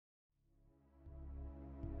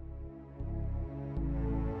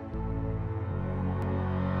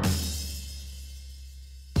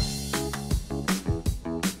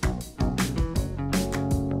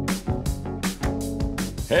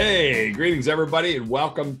Hey, greetings everybody, and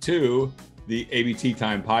welcome to the ABT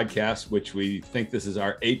Time podcast, which we think this is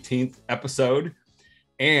our 18th episode.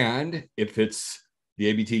 And if it's the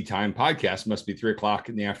ABT Time podcast, it must be 3 o'clock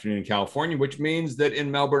in the afternoon in California, which means that in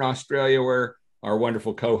Melbourne, Australia, where our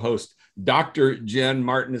wonderful co-host, Dr. Jen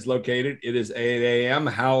Martin, is located, it is 8 a.m.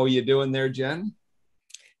 How are you doing there, Jen?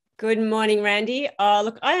 Good morning, Randy.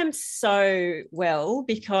 Look, I am so well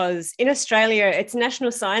because in Australia, it's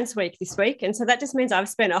National Science Week this week. And so that just means I've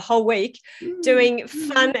spent a whole week doing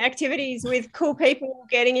fun activities with cool people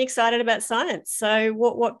getting excited about science. So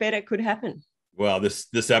what better could happen? Well,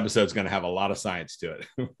 this episode is going to have a lot of science to it.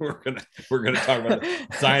 We're going to talk about the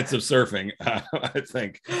science of surfing, I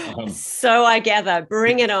think. So I gather.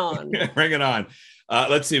 Bring it on. Bring it on.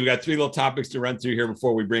 Let's see. We got 3 little topics to run through here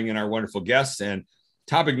before we bring in our wonderful guests. And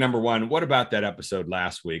topic number 1, what about that episode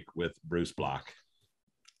last week with Bruce Block?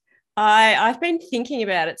 I've been thinking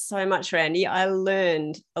about it so much, Randy. I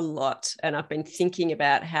learned a lot, and I've been thinking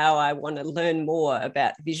about how I want to learn more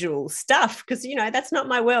about visual stuff because, that's not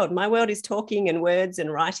my world. My world is talking and words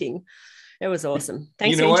and writing. It was awesome.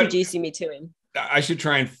 Thanks for introducing me to him. I should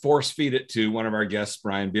try and force feed it to one of our guests,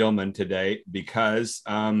 Brian Bielmann, today, because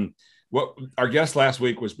what our guest last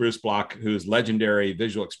week was Bruce Block, who's legendary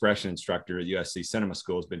visual expression instructor at USC Cinema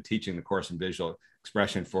School, has been teaching the course in visual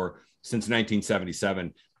expression since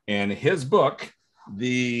 1977. And his book,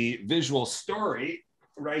 The Visual Story,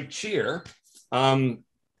 right here,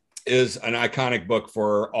 is an iconic book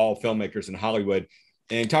for all filmmakers in Hollywood.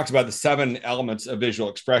 And he talks about the 7 elements of visual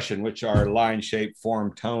expression, which are line, shape,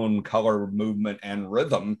 form, tone, color, movement, and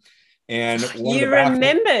rhythm. And you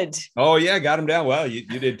remembered. Oh, yeah, got him down. Well, you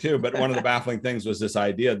did too. But one of the baffling things was this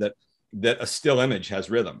idea that a still image has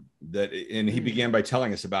rhythm. And he began by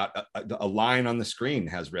telling us about a line on the screen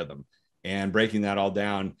has rhythm. And breaking that all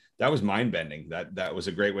down, that was mind-bending. That was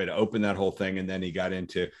a great way to open that whole thing. And then he got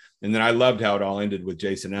into, and then I loved how it all ended with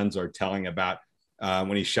Jason Ensler telling about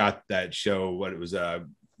when he shot that show, what it was,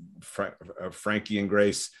 Frankie and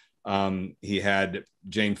Grace. He had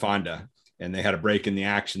Jane Fonda, and they had a break in the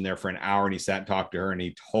action there for an hour, and he sat and talked to her, and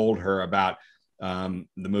he told her about the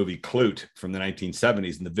movie Clute from the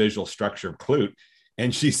 1970s and the visual structure of Clute.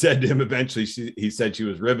 And she said to him eventually, he said she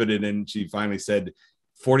was riveted, and she finally said,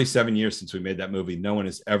 47 years since we made that movie, no one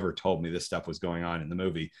has ever told me this stuff was going on in the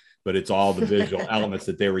movie, but it's all the visual elements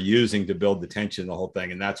that they were using to build the tension, the whole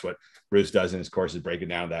thing. And that's what Bruce does in his course, is breaking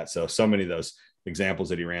down that. So many of those examples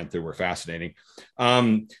that he ran through were fascinating.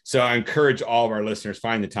 So I encourage all of our listeners,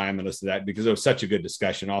 find the time and listen to that, because it was such a good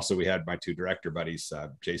discussion. Also, we had my 2 director buddies,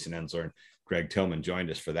 Jason Ensler and Greg Tillman,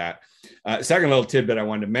 joined us for that. Second little tidbit I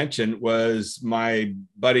wanted to mention was my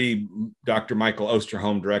buddy, Dr. Michael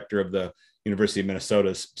Osterholm, director of the University of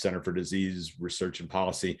Minnesota's Center for Disease Research and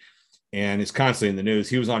Policy, and is constantly in the news.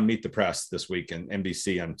 He was on Meet the Press this week and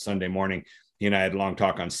NBC on Sunday morning. He and I had a long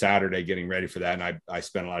talk on Saturday getting ready for that, and I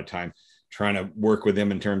spent a lot of time trying to work with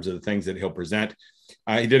him in terms of the things that he'll present.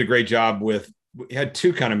 He did a great job he had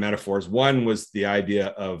 2 kind of metaphors. One was the idea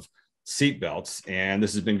of seatbelts, and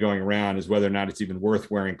this has been going around, is whether or not it's even worth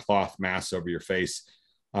wearing cloth masks over your face.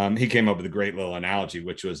 He came up with a great little analogy,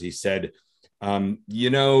 which was, he said,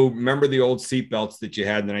 remember the old seat belts that you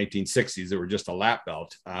had in the 1960s that were just a lap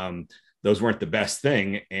belt? Those weren't the best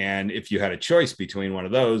thing. And if you had a choice between one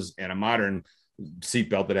of those and a modern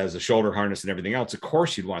seat belt that has a shoulder harness and everything else, of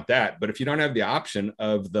course you'd want that. But if you don't have the option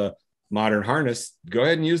of the modern harness, go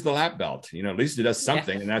ahead and use the lap belt. At least it does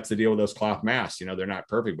something. Yeah. And that's the deal with those cloth masks. They're not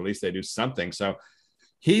perfect, but at least they do something. So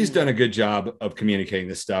he's done a good job of communicating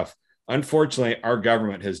this stuff. Unfortunately, our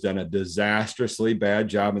government has done a disastrously bad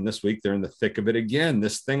job. And this week, they're in the thick of it again.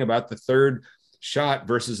 This thing about the 3rd shot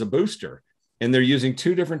versus a booster. And they're using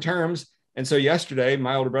 2 different terms. And so yesterday,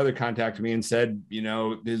 my older brother contacted me and said,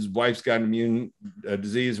 his wife's got an immune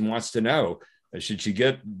disease and wants to know, should she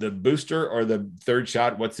get the booster or the 3rd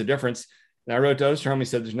shot? What's the difference? And I wrote to Osterholm. He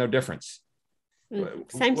said, there's no difference.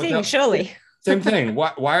 Same thing, surely. Same thing.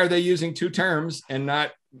 Why are they using 2 terms and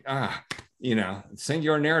not,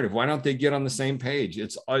 singular narrative? Why don't they get on the same page?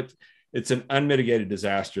 It's an unmitigated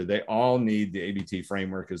disaster. They all need the ABT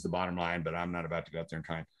framework as the bottom line, but I'm not about to go out there and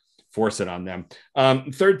try and force it on them.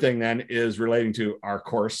 Third thing then is relating to our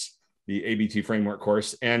course, the ABT framework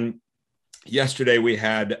course. And yesterday we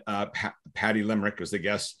had Patty Limerick was the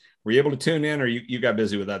guest. Were you able to tune in, or you got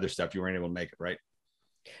busy with other stuff? You weren't able to make it, right?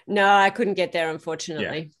 No, I couldn't get there,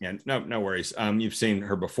 unfortunately. Yeah, no worries. You've seen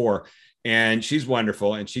her before, and she's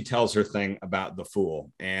wonderful. And she tells her thing about the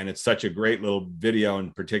Fool. And it's such a great little video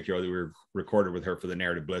in particular that we recorded with her for the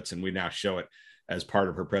Narrative Blitz. And we now show it as part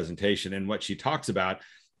of her presentation. And what she talks about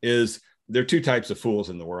is there are 2 types of fools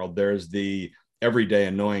in the world. There's the everyday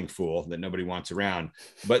annoying fool that nobody wants around.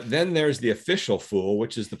 But then there's the official fool,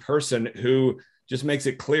 which is the person who just makes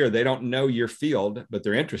it clear they don't know your field, but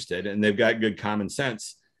they're interested and they've got good common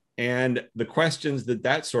sense. And the questions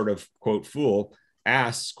that sort of quote fool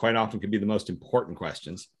asks quite often can be the most important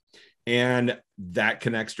questions. And that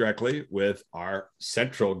connects directly with our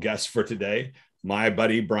central guest for today, my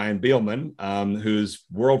buddy, Brian Bielmann, who's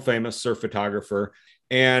world famous surf photographer.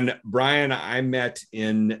 And Brian, I met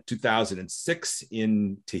in 2006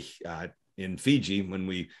 in Fiji when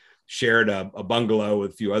we shared a bungalow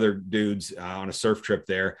with a few other dudes on a surf trip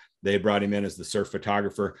there. They brought him in as the surf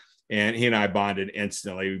photographer, and he and I bonded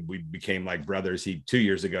instantly. We became like brothers. 2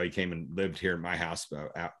 years ago, he came and lived here at my house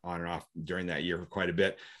on and off during that year for quite a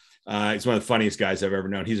bit. He's one of the funniest guys I've ever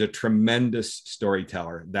known. He's a tremendous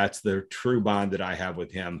storyteller. That's the true bond that I have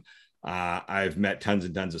with him. I've met tons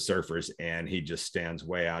and tons of surfers, and he just stands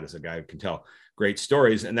way out as a guy who can tell great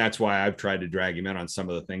stories. And that's why I've tried to drag him in on some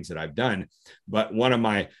of the things that I've done. But one of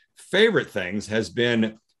my favorite things has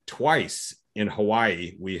been twice in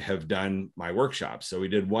Hawaii, we have done my workshops. So we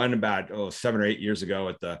did one about 7 or 8 years ago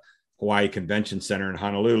at the Hawaii Convention Center in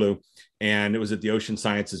Honolulu. And it was at the Ocean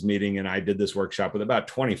Sciences meeting. And I did this workshop with about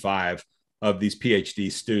 25 of these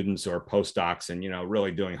PhD students or postdocs and,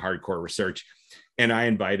 really doing hardcore research. And I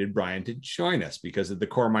invited Brian to join us because at the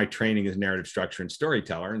core of my training is narrative structure and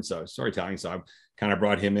storytelling. So I kind of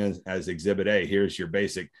brought him in as exhibit A. Here's your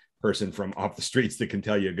basic person from off the streets that can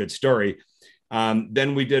tell you a good story.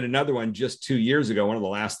 Then we did another one just 2 years ago. One of the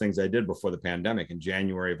last things I did before the pandemic in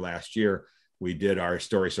January of last year, we did our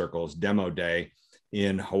Story Circles demo day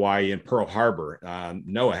in Hawaii in Pearl Harbor.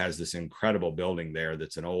 NOAA has this incredible building there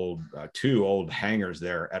that's an old, 2 old hangars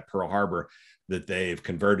there at Pearl Harbor that they've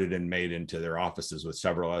converted and made into their offices with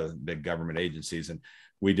several other big government agencies. And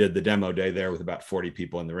we did the demo day there with about 40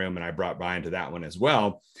 people in the room. And I brought Brian to that one as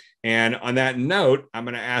well. And on that note, I'm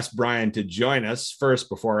going to ask Brian to join us first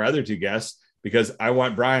before our other 2 guests, because I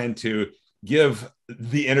want Brian to give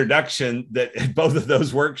the introduction that at both of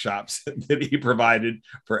those workshops that he provided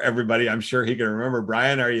for everybody. I'm sure he can remember.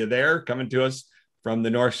 Brian, are you there coming to us from the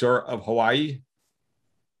North Shore of Hawaii?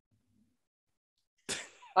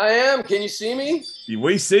 I am. Can you see me?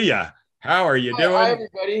 We see you. How are you doing? Hi,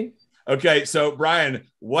 everybody. Okay, so Brian,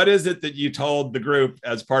 what is it that you told the group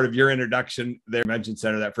as part of your introduction there at Convention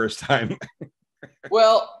Center that first time?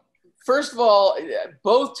 Well, first of all,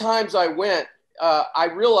 both times I went, I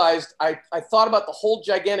realized I thought about the whole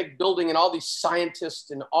gigantic building and all these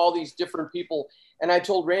scientists and all these different people. And I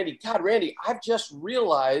told Randy, God, Randy, I've just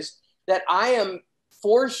realized that I am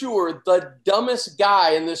for sure the dumbest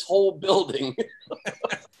guy in this whole building.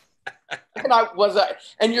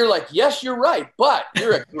 And you're like, yes, you're right, but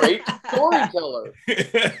you're a great storyteller.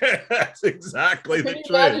 That's exactly the truth.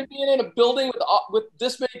 Can you imagine being in a building with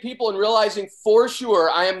this many people and realizing for sure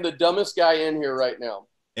I am the dumbest guy in here right now?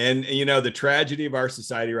 And, the tragedy of our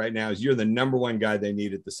society right now is you're the number one guy they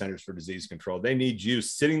need at the Centers for Disease Control. They need you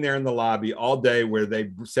sitting there in the lobby all day where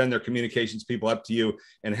they send their communications people up to you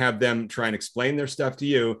and have them try and explain their stuff to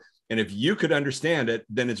you. And if you could understand it,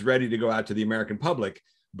 then it's ready to go out to the American public.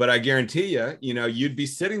 But I guarantee you, you'd be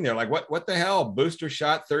sitting there like, what the hell? Booster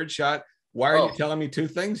shot, third shot. Why are you telling me 2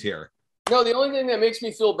 things here? No, the only thing that makes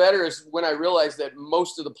me feel better is when I realize that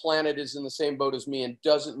most of the planet is in the same boat as me and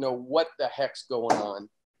doesn't know what the heck's going on.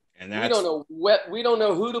 And we don't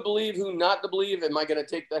know who to believe, who not to believe. Am I going to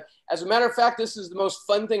take that? As a matter of fact, this is the most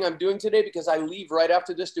fun thing I'm doing today because I leave right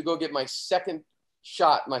after this to go get my second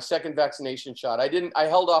shot, my second vaccination shot. I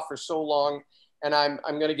held off for so long, and I'm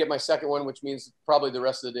going to get my second one, which means probably the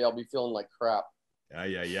rest of the day I'll be feeling like crap.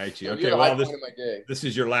 Yeah. So okay, well, this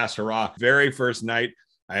is your last hurrah. Very first night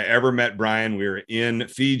I ever met Brian, we were in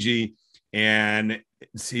Fiji, and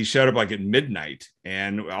he showed up like at midnight,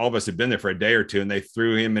 and all of us had been there for a day or 2, and they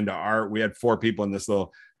threw him into we had 4 people in this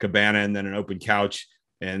little cabana and then an open couch,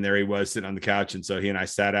 and there he was sitting on the couch. And so he and I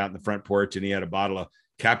sat out in the front porch, and he had a bottle of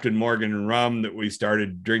Captain Morgan rum that we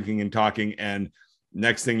started drinking and talking. And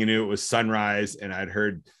next thing you knew, it was sunrise, and I'd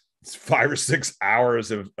heard 5 or 6 hours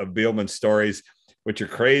of Bielmann stories, which are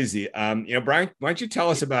crazy. Brian, why don't you tell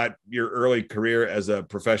us about your early career as a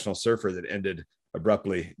professional surfer that ended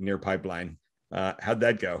abruptly near Pipeline? How'd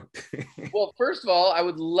that go? Well, first of all, I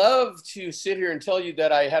would love to sit here and tell you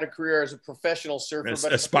that I had a career as a professional surfer,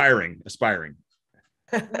 but aspiring.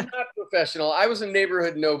 Not professional. I was a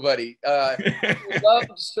neighborhood nobody.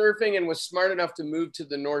 Loved surfing and was smart enough to move to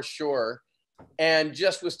the North Shore, and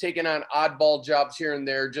just was taking on oddball jobs here and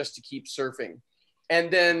there just to keep surfing. And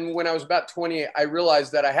then when I was about 20, I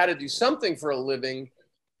realized that I had to do something for a living,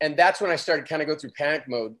 and that's when I started kind of go through panic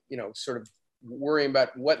mode. Sort of worrying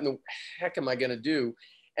about what in the heck am I going to do?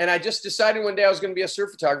 And I just decided one day I was going to be a surf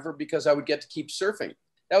photographer because I would get to keep surfing.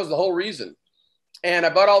 That was the whole reason. And I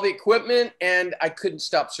bought all the equipment and I couldn't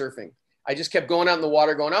stop surfing. I just kept going out in the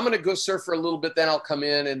water going, I'm going to go surf for a little bit, then I'll come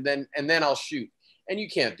in and then I'll shoot. And you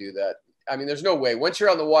can't do that. I mean, there's no way. Once you're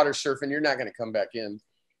on the water surfing, you're not going to come back in.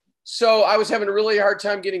 So I was having a really hard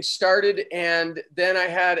time getting started. And then I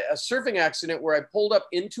had a surfing accident where I pulled up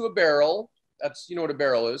into a barrel. That's, you know what a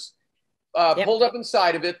barrel is. Yep. Pulled up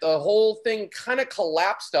inside of it. The whole thing kind of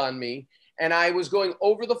collapsed on me. And I was going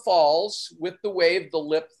over the falls with the wave, the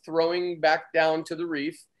lip throwing back down to the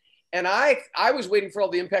reef. And I was waiting for all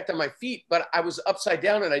the impact on my feet, but I was upside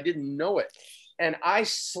down and I didn't know it. And I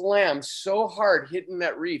slammed so hard hitting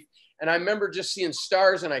that reef. And I remember just seeing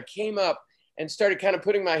stars, and I came up and started kind of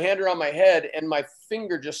putting my hand around my head, and my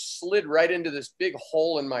finger just slid right into this big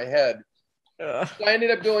hole in my head. So I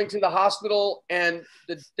ended up going to the hospital, and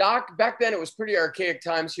the doc, back then it was pretty archaic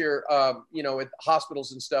times here, you know, at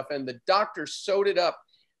hospitals and stuff. And the doctor sewed it up,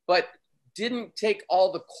 but didn't take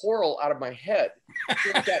all the coral out of my head.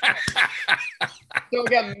 So it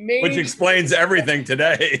got made, which explains everything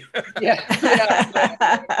today. Yeah.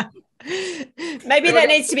 Maybe that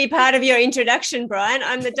needs to be part of your introduction, Brian.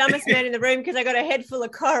 I'm the dumbest man in the room because I got a head full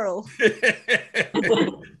of coral.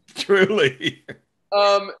 Truly.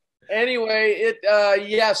 Anyway,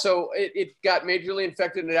 so it got majorly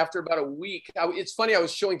infected, and after about a week, it's funny, I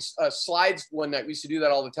was showing slides one night. We used to do that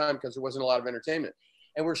all the time because there wasn't a lot of entertainment.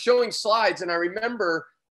 And we're showing slides, and I remember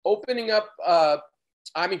opening up,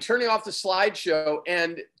 turning off the slideshow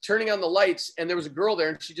and turning on the lights, and there was a girl there,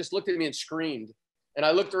 and she just looked at me and screamed. And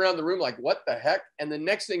I looked around the room like, what the heck? And the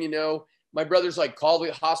next thing you know, my brother's like, call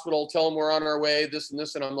the hospital, tell them we're on our way, this and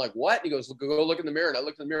this. And I'm like, what? And he goes, go look in the mirror. And I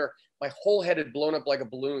looked in the mirror. My whole head had blown up like a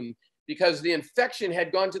balloon because the infection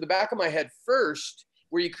had gone to the back of my head first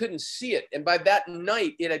where you couldn't see it. And by that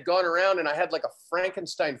night, it had gone around and I had like a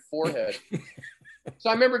Frankenstein forehead. So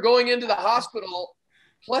I remember going into the hospital,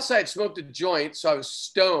 plus I had smoked a joint, so I was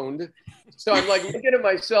stoned. So I'm like looking at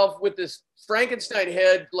myself with this Frankenstein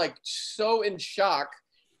head, like so in shock.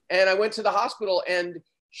 And I went to the hospital and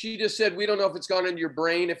she just said, we don't know if it's gone into your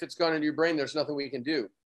brain. If it's gone into your brain, there's nothing we can do.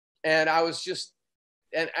 And I was just,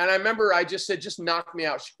 and I remember I just said, just knock me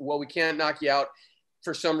out. Well, we can't knock you out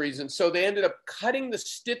for some reason. So they ended up cutting the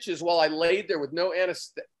stitches while I laid there with no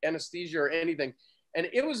anesthesia or anything. And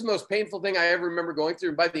it was the most painful thing I ever remember going through.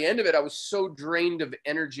 And by the end of it, I was so drained of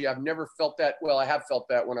energy. I've never felt that. Well, I have felt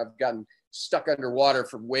that when I've gotten stuck underwater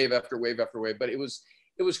for wave after wave after wave, but it was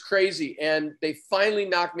crazy. And they finally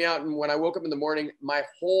knocked me out. And when I woke up in the morning, my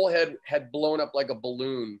whole head had blown up like a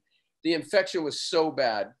balloon. The infection was so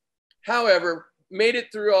bad. However, made it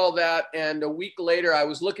through all that. And a week later, I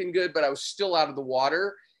was looking good, but I was still out of the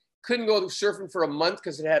water. Couldn't go surfing for a month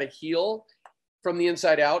because it had to heal from the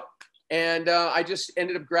inside out. And I just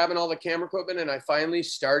ended up grabbing all the camera equipment and I finally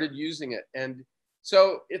started using it. And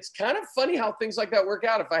so it's kind of funny how things like that work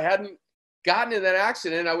out. If I hadn't gotten in that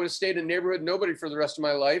accident, I would have stayed in neighborhood nobody for the rest of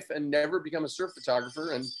my life and never become a surf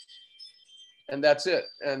photographer. And that's it.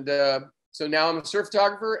 And so now I'm a surf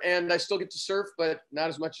photographer and I still get to surf, but not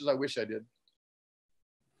as much as I wish I did.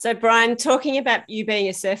 So, Brian, talking about you being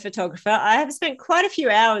a surf photographer, I have spent quite a few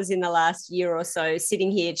hours in the last year or so sitting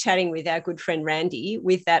here chatting with our good friend Randy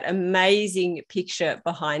with that amazing picture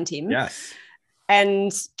behind him. Yes.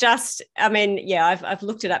 And just, I mean, yeah, I've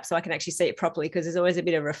looked it up so I can actually see it properly because there's always a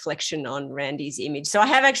bit of reflection on Randy's image. So I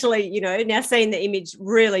have actually, you know, now seen the image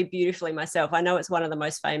really beautifully myself. I know it's one of the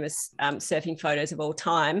most famous surfing photos of all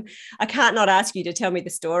time. I can't not ask you to tell me the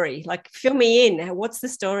story. Like, fill me in. What's the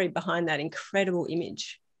story behind that incredible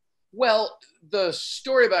image? Well, the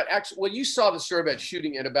story about you saw the story about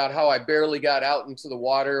shooting it, about how I barely got out into the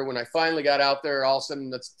water. When I finally got out there, all of a sudden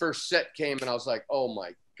the first set came and I was like, oh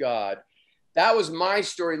my God. That was my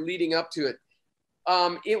story leading up to it.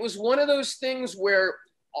 It was one of those things where,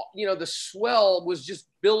 you know, the swell was just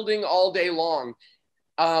building all day long.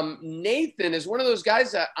 Nathan is one of those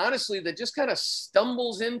guys that honestly, that just kind of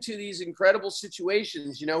stumbles into these incredible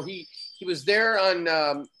situations. You know, he was there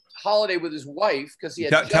on holiday with his wife because he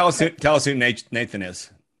had tell us who Nathan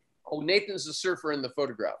is. Oh, Nathan's the surfer in the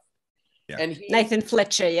photograph. Yeah. And Nathan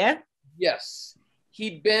Fletcher, yeah? Yes.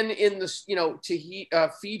 He'd been in the, you know,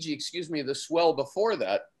 Fiji, the swell before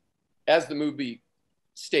that, as the movie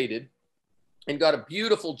stated, and got a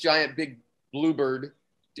beautiful giant big bluebird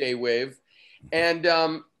day wave. And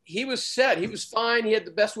he was set. He was fine. He had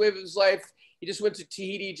the best wave of his life. He just went to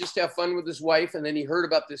Tahiti just to have fun with his wife. And then he heard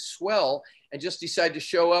about this swell and just decided to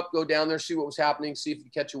show up, go down there, see what was happening, see if he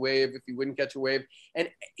could catch a wave, if he wouldn't catch a wave. And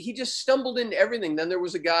he just stumbled into everything. Then there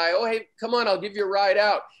was a guy, oh, hey, come on, I'll give you a ride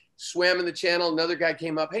out. Swam in the channel. Another guy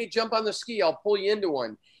came up, hey, jump on the ski. I'll pull you into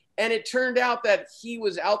one. And it turned out that he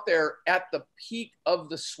was out there at the peak of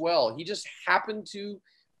the swell. He just happened to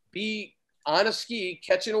be on a ski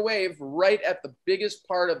catching a wave right at the biggest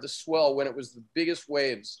part of the swell when it was the biggest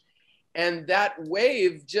waves. And that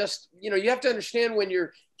wave just, you have to understand when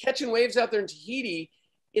you're catching waves out there in Tahiti,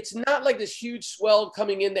 it's not like this huge swell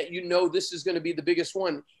coming in that this is going to be the biggest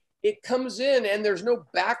one. It comes in and there's no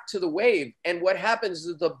back to the wave. And what happens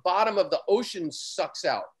is the bottom of the ocean sucks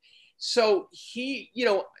out. So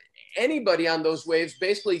anybody on those waves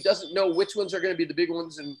basically doesn't know which ones are going to be the big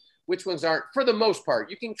ones and which ones aren't, for the most part.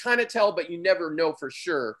 You can kind of tell, but you never know for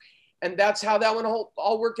sure. And that's how that one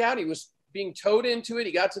all worked out. He was being towed into it.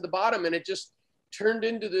 He got to the bottom and it just turned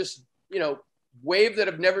into this, wave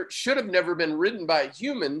that should have never been ridden by a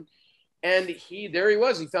human. And there he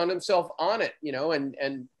was. He found himself on it,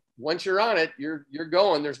 and once you're on it, you're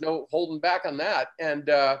going. There's no holding back on that. And,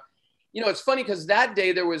 it's funny because that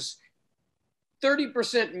day there was 30%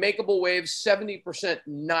 makeable waves, 70%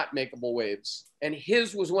 not makeable waves. And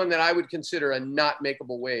his was one that I would consider a not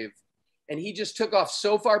makeable wave. And he just took off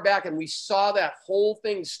so far back, and we saw that whole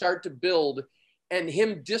thing start to build and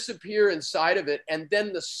him disappear inside of it. And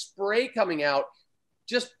then the spray coming out,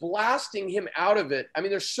 just blasting him out of it. I mean,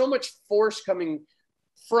 there's so much force coming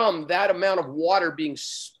from that amount of water being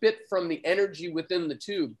spit from the energy within the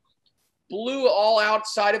tube. Blew all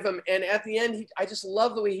outside of him. And at the end, I just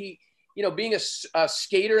love the way he, being a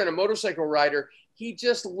skater and a motorcycle rider, he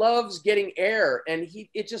just loves getting air, and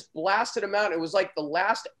it just blasted him out. It was like the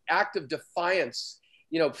last act of defiance,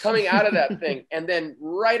 coming out of that thing. And then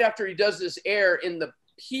right after he does this air in the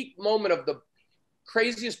peak moment of the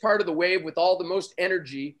craziest part of the wave with all the most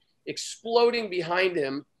energy exploding behind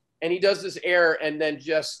him, and he does this air, and then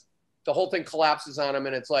just the whole thing collapses on him.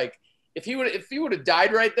 And it's like, if he would have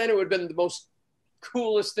died right then, it would have been the most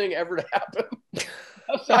coolest thing ever to happen.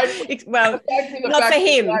 aside from not for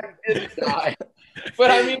him. Didn't die.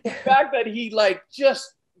 But I mean, the fact that he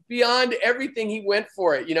just beyond everything, he went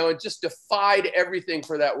for it, and just defied everything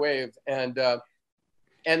for that wave.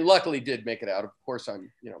 And luckily did make it out. Of course,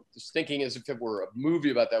 I'm, just thinking as if it were a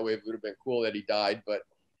movie about that wave, it would have been cool that he died, but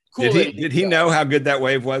cool. Did he know how good that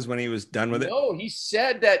wave was when he was done with it? No, he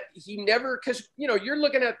said that he never, because, you're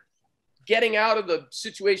looking at getting out of the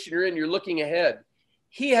situation you're in, you're looking ahead.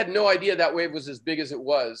 He had no idea that wave was as big as it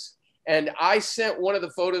was. And I sent one of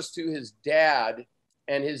the photos to his dad,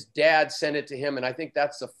 and his dad sent it to him. And I think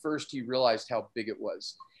that's the first he realized how big it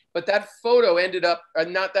was. But that photo ended up,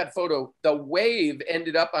 not that photo, the wave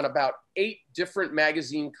ended up on about 8 different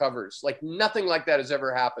magazine covers. Like nothing like that has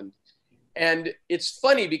ever happened. And it's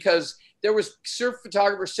funny because there was surf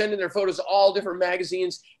photographers sending their photos to all different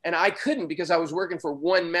magazines, and I couldn't because I was working for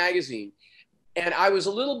one magazine. And I was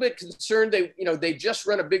a little bit concerned. They just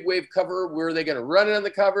run a big wave cover. Were they going to run it on the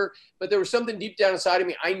cover? But there was something deep down inside of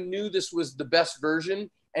me. I knew this was the best version,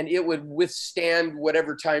 and it would withstand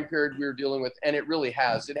whatever time period we were dealing with. And it really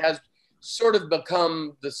has. It has sort of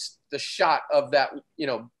become the shot of that,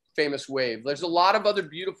 famous wave. There's a lot of other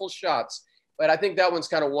beautiful shots, but I think that one's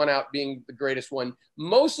kind of won out being the greatest one,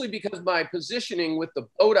 mostly because my positioning with the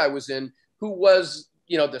boat I was in, who was,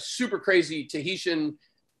 the super crazy Tahitian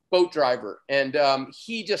boat driver. And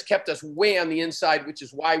he just kept us way on the inside, which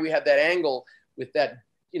is why we had that angle with that,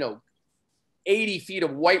 80 feet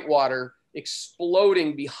of whitewater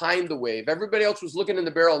exploding behind the wave. Everybody else was looking in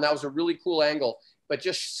the barrel, and that was a really cool angle. But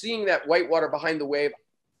just seeing that whitewater behind the wave,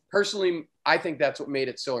 personally, I think that's what made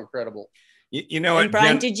it so incredible. You know what,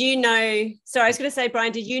 Brian, did you know? Sorry, I was going to say,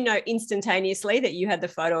 Brian, did you know instantaneously that you had the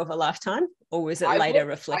photo of a lifetime, or was it later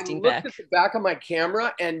reflecting back? I looked at the back of my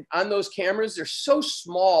camera, and on those cameras, they're so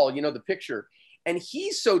small, the picture. And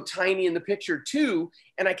he's so tiny in the picture too.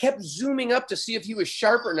 And I kept zooming up to see if he was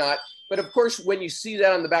sharp or not. But of course, when you see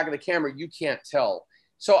that on the back of the camera, you can't tell.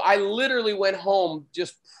 So I literally went home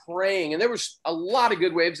just praying. And there was a lot of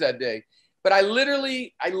good waves that day. But I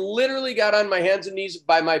literally got on my hands and knees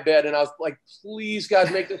by my bed, and I was like, please,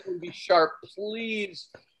 God, make this one be sharp, please.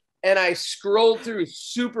 And I scrolled through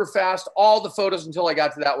super fast all the photos until I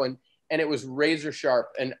got to that one, and it was razor sharp.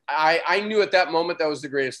 And I knew at that moment that was the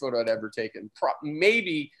greatest photo I'd ever taken.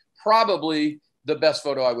 Probably the best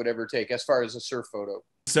photo I would ever take as far as a surf photo.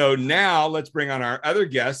 So now let's bring on our other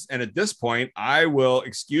guests. And at this point, I will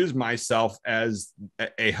excuse myself as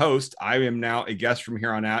a host. I am now a guest from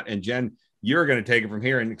here on out. And Jen, you're going to take it from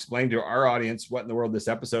here and explain to our audience what in the world this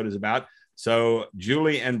episode is about. So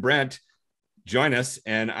Julie and Brent, join us,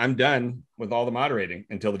 and I'm done with all the moderating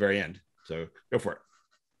until the very end. So go for it.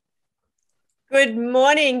 Good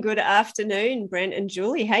morning, good afternoon, Brent and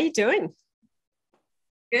Julie. How you doing?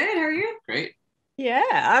 Good. How are you? Great.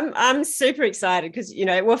 Yeah, I'm super excited because, you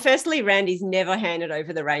know, well, firstly, Randy's never handed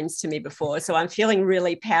over the reins to me before. So I'm feeling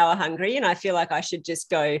really power hungry, and I feel like I should just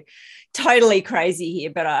go totally crazy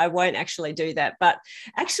here, but I won't actually do that. But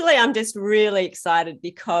actually, I'm just really excited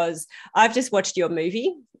because I've just watched your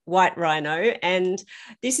movie, White Rhino. And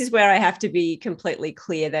this is where I have to be completely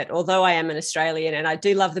clear that although I am an Australian and I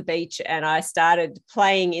do love the beach, and I started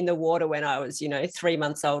playing in the water when I was, 3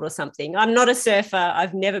 months old or something, I'm not a surfer.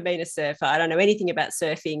 I've never been a surfer. I don't know anything about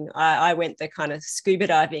surfing. I went the kind of scuba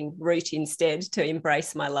diving route instead to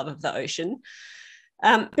embrace my love of the ocean.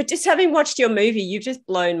 But just having watched your movie, you've just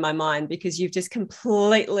blown my mind because you've just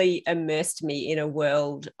completely immersed me in a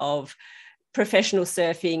world of professional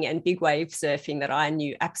surfing and big wave surfing that I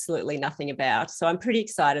knew absolutely nothing about. So I'm pretty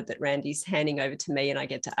excited that Randy's handing over to me and I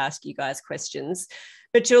get to ask you guys questions.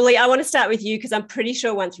 But Julie, I want to start with you because I'm pretty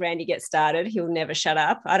sure once Randy gets started, he'll never shut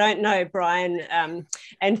up. I don't know Brian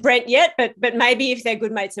and Brent yet, but maybe if they're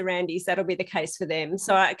good mates of Randy's, that'll be the case for them.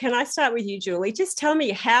 So can I start with you, Julie? Just tell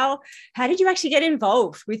me how did you actually get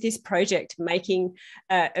involved with this project, making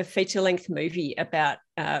a feature-length movie about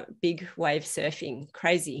big wave surfing?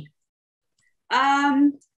 Crazy.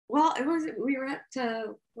 Well, we were at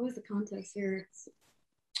what was the contest here?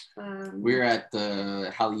 We were at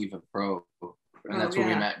the Haleiwa Pro, and that's where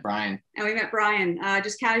we met Brian. And we met Brian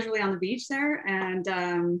just casually on the beach there, and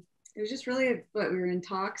it was just really what we were in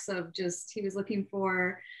talks of. Just he was looking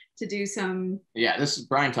to do some. Yeah,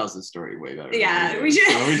 Brian tells the story way better. Yeah, we should.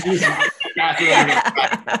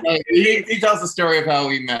 He tells the story of how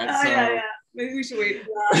we met. Oh, so. Yeah. Maybe we should wait.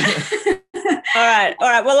 All right.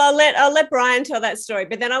 Well, I'll let Brian tell that story,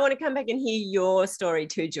 but then I want to come back and hear your story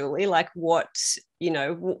too, Julie. Like what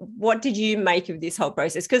did you make of this whole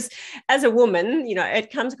process? Because as a woman,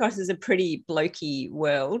 it comes across as a pretty blokey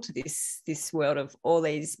world, this world of all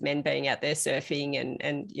these men being out there surfing.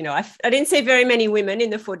 And I didn't see very many women in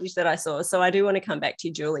the footage that I saw. So I do want to come back to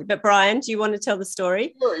you, Julie. But Brian, do you want to tell the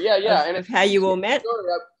story? Sure, yeah. Of how you all met?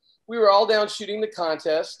 We were all down shooting the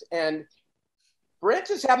contest, and Brent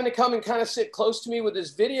just happened to come and kind of sit close to me with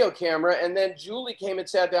his video camera, and then Julie came and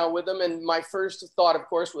sat down with him, and my first thought, of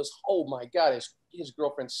course, was, oh my God, his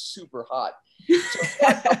girlfriend's super hot.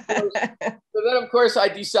 So then, of course, I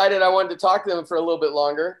decided I wanted to talk to them for a little bit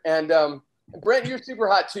longer. And Brent, you're super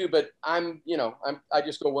hot too, but I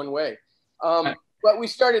just go one way. But we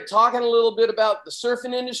started talking a little bit about the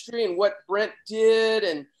surfing industry and what Brent did,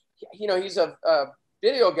 and he's a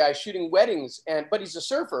video guy shooting weddings, but he's a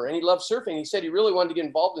surfer and he loves surfing. He said he really wanted to get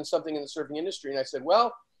involved in something in the surfing industry. And I said,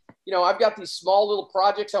 well, I've got these small little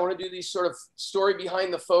projects. I want to do these sort of story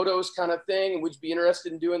behind the photos kind of thing. And would you be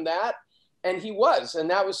interested in doing that? And he was, and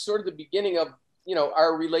that was sort of the beginning of,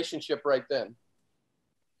 our relationship right then.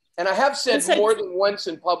 And I have said more than once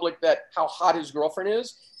in public how hot his girlfriend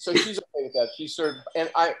is. So she's okay with that. She's sort of, and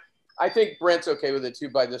I think Brent's okay with it too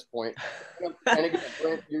by this point. And again,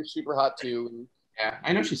 Brent, you're super hot too. And, yeah,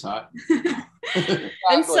 I know she's hot.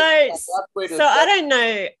 And so I don't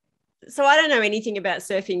know. So I don't know anything about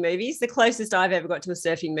surfing movies. The closest I've ever got to a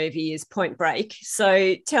surfing movie is Point Break.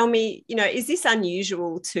 So tell me, is this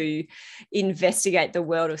unusual to investigate the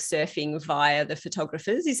world of surfing via the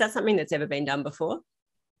photographers? Is that something that's ever been done before?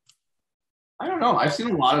 I don't know. I've seen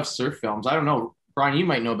a lot of surf films. I don't know. Brian, you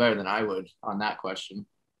might know better than I would on that question.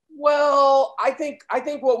 Well, I think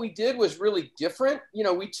what we did was really different.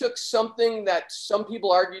 We took something that some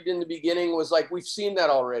people argued in the beginning was like, we've seen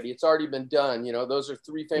that already. It's already been done. Those are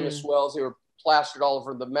 3 famous swells. They were plastered all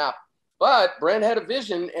over the map. But Brent had a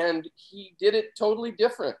vision and he did it totally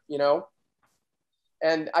different,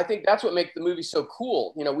 And I think that's what makes the movie so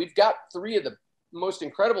cool. We've got 3 of the most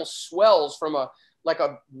incredible swells from a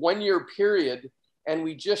 1-year period. And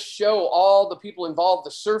we just show all the people involved,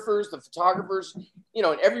 the surfers, the photographers,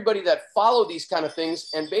 and everybody that follow these kind of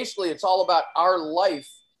things. And basically it's all about our life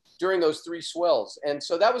during those 3 swells. And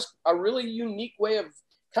so that was a really unique way of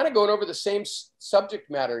kind of going over the same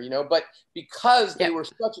subject matter, but because they were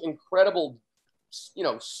such incredible,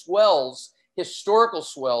 swells, historical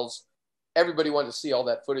swells, everybody wanted to see all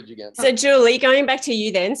that footage again. So Julie, going back to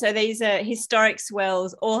you then, so these are historic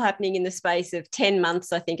swells all happening in the space of 10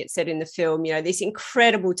 months, I think it said in the film, this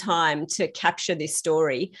incredible time to capture this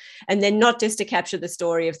story. And then not just to capture the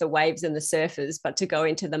story of the waves and the surfers, but to go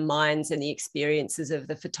into the minds and the experiences of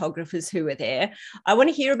the photographers who were there. I want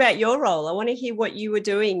to hear about your role. I want to hear what you were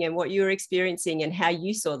doing and what you were experiencing and how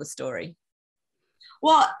you saw the story.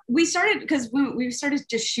 Well, we started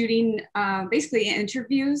just shooting basically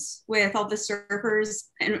interviews with all the surfers,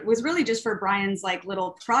 and it was really just for Brian's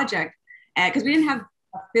little project because we didn't have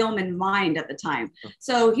a film in mind at the time.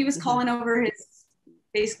 So he was calling over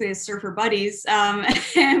basically his surfer buddies.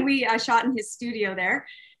 And we shot in his studio there.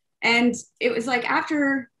 And it was like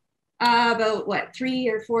after about 3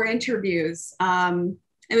 or 4 interviews,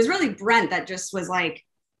 it was really Brent that just was like,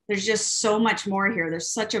 there's just so much more here.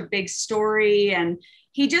 There's such a big story. And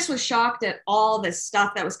he just was shocked at all this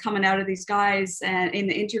stuff that was coming out of these guys and in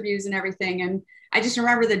the interviews and everything. And I just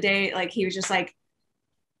remember the day, like, he was just like,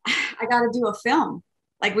 I got to do a film.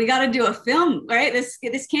 Like, we got to do a film, right?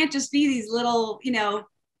 This can't just be these little, you know,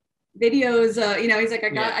 videos. You know, he's like,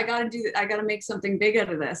 I got to make something big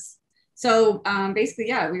out of this. So basically,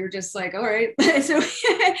 yeah, we were just like, all right. So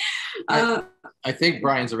I think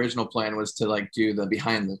Brian's original plan was to like do the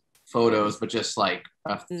behind the photos, but just like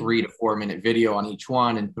a 3 to 4 minute video on each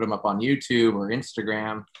one and put them up on YouTube or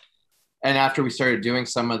Instagram. And after we started doing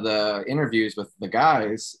some of the interviews with the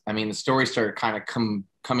guys, I mean, the story started kind of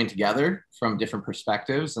coming together from different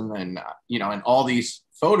perspectives. And then, you know, and all these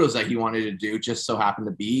photos that he wanted to do just so happened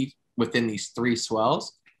to be within these 3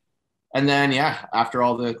 swells. And then, yeah, after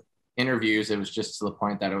all the interviews, it was just to the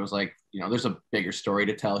point that it was like, you know, there's a bigger story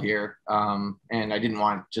to tell here. And I didn't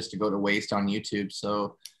want just to go to waste on YouTube.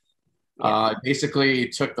 So I basically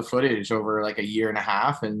took the footage over like a year and a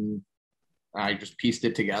half and I just pieced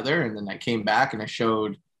it together. And then I came back and I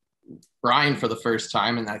showed Brian for the first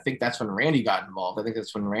time. And I think that's when Randy got involved. I think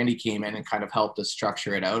that's when Randy came in and kind of helped us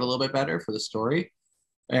structure it out a little bit better for the story.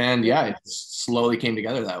 And yeah, it slowly came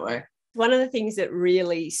together that way. One of the things that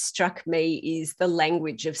really struck me is the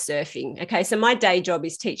language of surfing. Okay, so my day job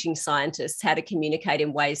is teaching scientists how to communicate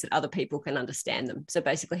in ways that other people can understand them. So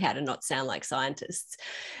basically how to not sound like scientists.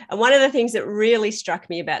 And one of the things that really struck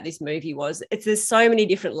me about this movie was there's so many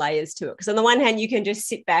different layers to it. Because on the one hand, you can just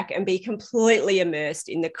sit back and be completely immersed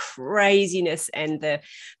in the craziness and the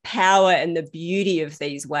power and the beauty of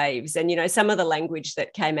these waves. And, you know, some of the language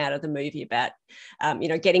that came out of the movie about, you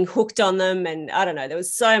know, getting hooked on them. And I don't know, there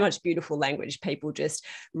was so much beautiful language, people just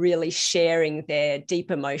really sharing their deep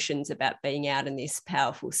emotions about being out in this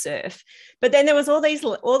powerful surf. But then there was all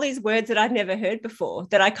these words that I'd never heard before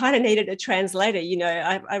that I kind of needed a translator. You know,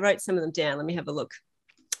 I wrote some of them down. Let me have a look.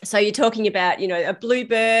 So you're talking about, you know, a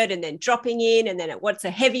bluebird and then dropping in and then what's a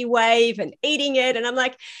heavy wave and eating it. And I'm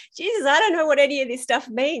like, Jesus, I don't know what any of this stuff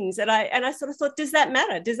means. And I sort of thought, does that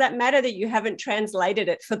matter? Does that matter that you haven't translated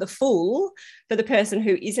it for the person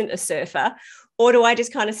who isn't a surfer? Or do I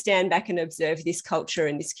just kind of stand back and observe this culture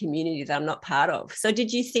and this community that I'm not part of? So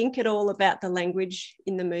did you think at all about the language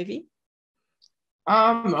in the movie?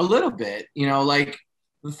 A little bit, you know, like,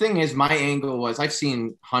 the thing is, my angle was I've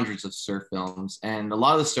seen hundreds of surf films, and a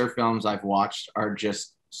lot of the surf films I've watched are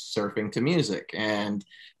just surfing to music. And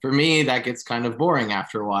for me, that gets kind of boring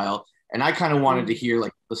after a while. And I kind of wanted to hear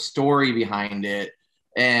like the story behind it.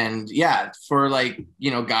 And yeah, for like,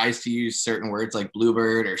 you know, guys to use certain words like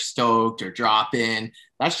bluebird or stoked or drop in,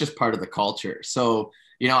 that's just part of the culture. So,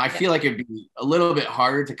 you know, I feel like it'd be a little bit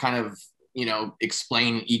harder to kind of, you know,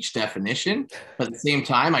 explain each definition. But at the same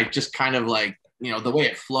time, I just kind of like, you know, the way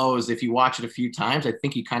it flows, if you watch it a few times, I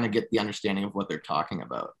think you kind of get the understanding of what they're talking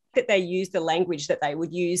about. That they use the language that they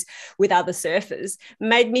would use with other surfers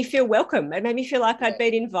made me feel welcome. It made me feel like I'd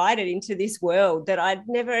been invited into this world that I'd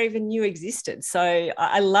never even knew existed. So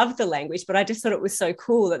I love the language, but I just thought it was so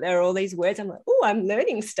cool that there are all these words. I'm like, oh, I'm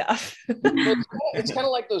learning stuff. It's kind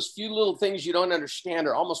of like those few little things you don't understand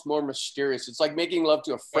are almost more mysterious. It's like making love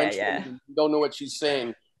to a French woman and you don't know what she's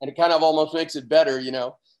saying. And it kind of almost makes it better, you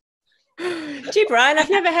know? Gee, Brian,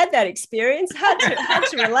 I've never had that experience. Hard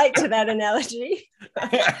to relate to that analogy.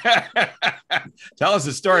 Tell us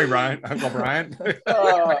the story, Brian, Uncle Brian.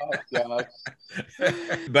 Oh, God.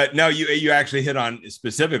 But no, you actually hit on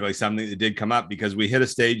specifically something that did come up, because we hit a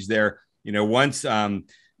stage there, you know, once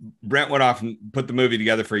Brent went off and put the movie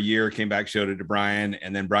together for a year, came back, showed it to Brian.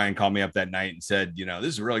 And then Brian called me up that night and said, you know,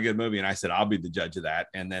 this is a really good movie. And I said, I'll be the judge of that.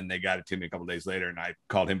 And then they got it to me a couple of days later. And I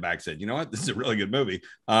called him back, said, you know what, this is a really good movie.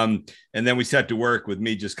 And then we set to work with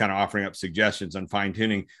me just kind of offering up suggestions on fine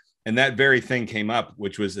tuning. And that very thing came up,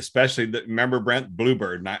 which was especially remember Brent,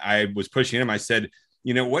 bluebird. And I was pushing him. I said,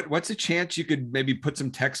 you know, what's a chance you could maybe put some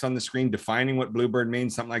text on the screen defining what bluebird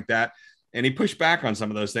means, something like that. And he pushed back on some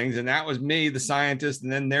of those things. And that was me, the scientist. And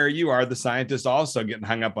then there you are, the scientist, also getting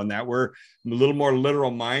hung up on that. We're a little more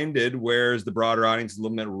literal minded, whereas the broader audience a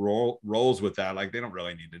little bit rolls with that. Like, they don't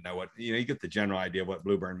really need to know what, you know, you get the general idea of what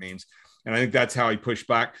bluebird means. And I think that's how he pushed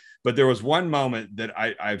back. But there was one moment that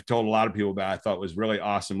I've told a lot of people about, I thought was really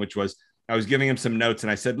awesome, which was I was giving him some notes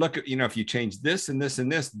and I said, look, you know, if you change this and this and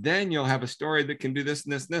this, then you'll have a story that can do this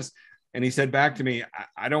and this and this. And he said back to me,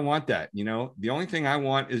 I don't want that. You know, the only thing I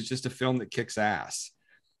want is just a film that kicks ass.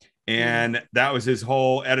 And that was his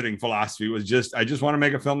whole editing philosophy, was just, I just want to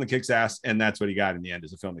make a film that kicks ass. And that's what he got in the end,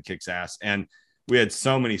 is a film that kicks ass. And we had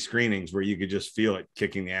so many screenings where you could just feel it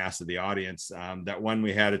kicking the ass of the audience. That one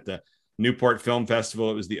we had at the Newport Film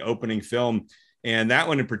Festival, it was the opening film. And that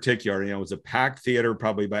one in particular, it was a packed theater,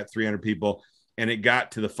 probably about 300 people. And it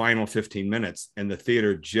got to the final 15 minutes and the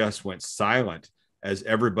theater just went silent as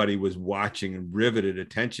everybody was watching and riveted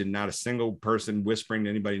attention. Not a single person whispering to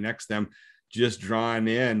anybody next to them, just drawn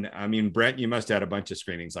in. I mean, Brent, you must have had a bunch of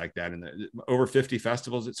screenings like that in the over 50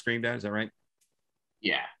 festivals it screened at. Is that right?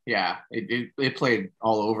 Yeah. It played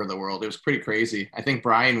all over the world. It was pretty crazy. I think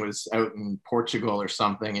Brian was out in Portugal or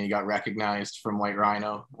something and he got recognized from White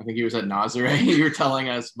RHINO. I think he was at Nazaré, you were telling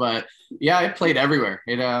us, but yeah, it played everywhere.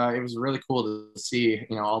 It was really cool to see,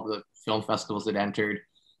 all the film festivals it entered.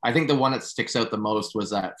 I think the one that sticks out the most was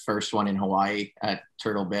that first one in Hawaii at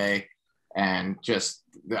Turtle Bay, and just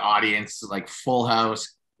the audience, like full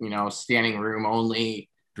house, standing room only.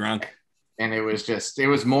 Drunk. And it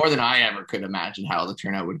was more than I ever could imagine how the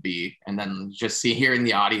turnout would be. And then just hearing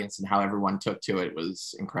the audience and how everyone took to it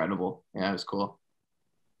was incredible. Yeah, it was cool.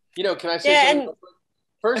 Can I say something?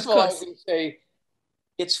 First of all, I was going to say,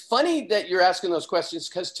 it's funny that you're asking those questions,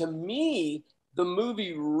 because to me, the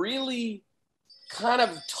movie really kind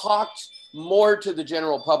of talked more to the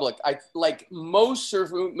general public. Like most surf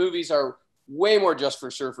movies are way more just for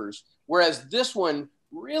surfers, whereas this one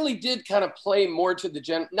really did kind of play more to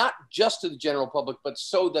the not just to the general public, but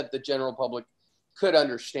so that the general public could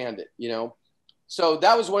understand it, So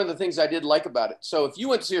that was one of the things I did like about it. So if you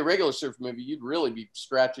went to see a regular surf movie, you'd really be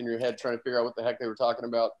scratching your head trying to figure out what the heck they were talking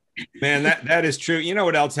about. Man, that is true. You know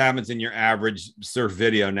what else happens in your average surf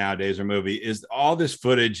video nowadays, or movie, is all this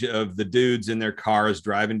footage of the dudes in their cars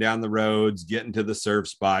driving down the roads, getting to the surf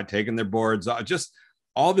spot, taking their boards, just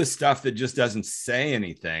all this stuff that just doesn't say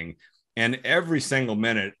anything. And every single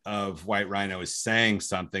minute of White RHINO is saying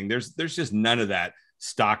something. There's just none of that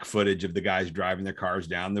stock footage of the guys driving their cars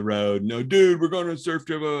down the road. No, dude, we're going to surf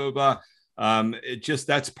to blah, blah, blah.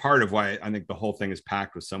 That's part of why I think the whole thing is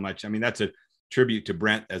packed with so much. I mean, that's a tribute to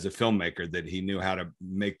Brent as a filmmaker, that he knew how to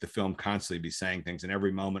make the film constantly be saying things in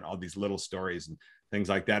every moment, all these little stories and things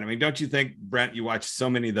like that. I mean, don't you think, Brent, you watch so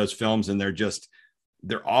many of those films and I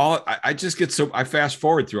fast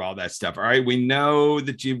forward through all that stuff. All right. We know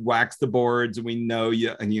that you wax the boards, and we know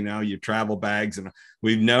you travel bags, and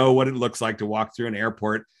we know what it looks like to walk through an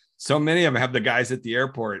airport. So many of them have the guys at the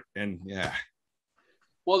airport, and yeah.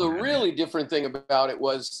 Well, the really different thing about it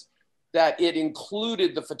was that it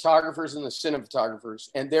included the photographers and the cinematographers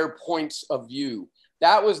and their points of view.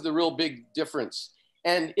 That was the real big difference.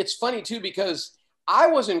 And it's funny too, because I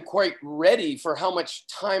wasn't quite ready for how much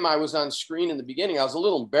time I was on screen in the beginning. I was a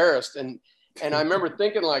little embarrassed. And I remember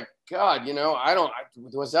thinking like, God,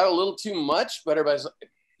 was that a little too much? But everybody's,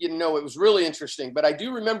 it was really interesting. But I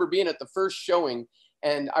do remember being at the first showing,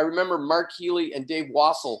 and I remember Mark Healy and Dave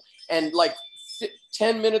Wassel, and like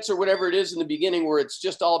 10 minutes or whatever it is in the beginning where it's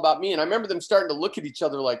just all about me. And I remember them starting to look at each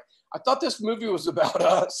other like, I thought this movie was about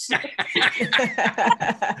us.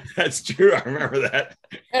 That's true. I remember that.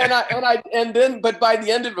 But by the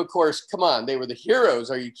end of it, of course, come on, they were the heroes.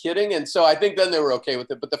 Are you kidding? And so I think then they were okay with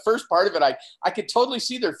it. But the first part of it, I could totally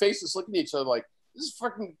see their faces looking at each other like, this is a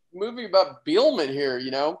fucking movie about Bielmann here,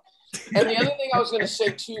 And the other thing I was going to say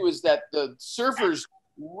too is that the surfers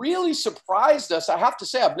really surprised us. I have to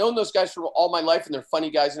say, I've known those guys for all my life, and they're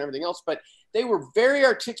funny guys and everything else, but they were very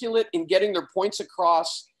articulate in getting their points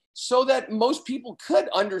across, so that most people could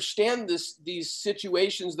understand these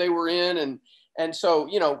situations they were in. And so,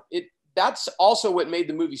 that's also what made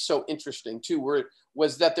the movie so interesting too, where it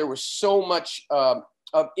was that there was so much of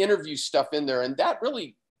interview stuff in there. And that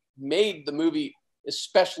really made the movie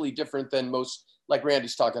especially different than most, like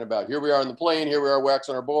Randy's talking about. Here we are on the plane, here we are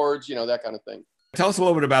waxing our boards, that kind of thing. Tell us a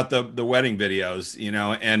little bit about the wedding videos,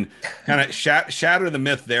 and kind of shatter the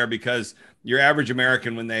myth there, because your average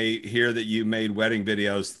American, when they hear that you made wedding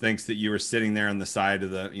videos, thinks that you were sitting there on the side of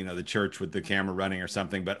the church with the camera running or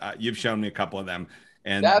something. But you've shown me a couple of them,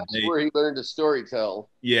 and that's where he learned to storytell.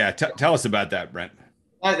 Yeah, tell us about that, Brent.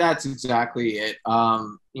 That's exactly it.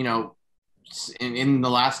 In the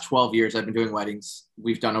last 12 years, I've been doing weddings.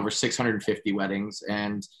 We've done over 650 weddings,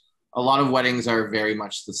 and a lot of weddings are very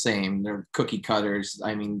much the same. They're cookie cutters.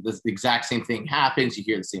 I mean, the exact same thing happens. You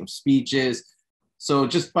hear the same speeches. So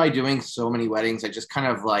just by doing so many weddings, I just kind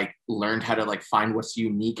of like learned how to like find what's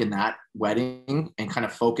unique in that wedding and kind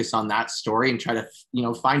of focus on that story and try to,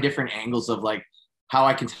 find different angles of like how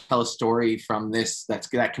I can tell a story from this that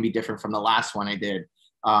can be different from the last one I did.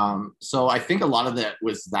 So I think a lot of that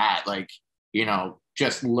was that, like,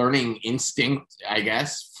 just learning instinct, I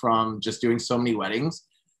guess, from just doing so many weddings.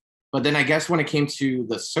 But then I guess when it came to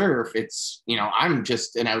the surf, it's, you know, I'm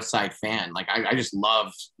just an outside fan. Like I just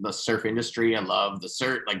love the surf industry. I love the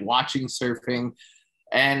surf, like watching surfing.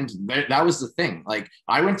 And that was the thing. Like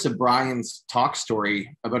I went to Brian's talk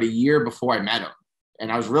story about a year before I met him.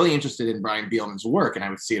 And I was really interested in Brian Bielmann's work, and I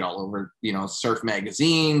would see it all over, you know, surf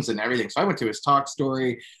magazines and everything. So I went to his talk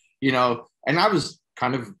story, you know, and I was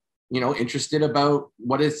kind of, you know, interested about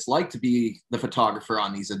what it's like to be the photographer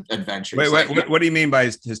on these adventures. Wait, like, what do you mean by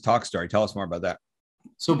his talk story? Tell us more about that.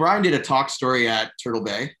 So Brian did a talk story at Turtle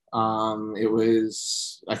Bay. It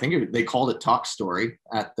was, I think they called it Talk Story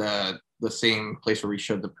at the same place where we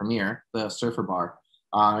showed the premiere, the Surfer Bar.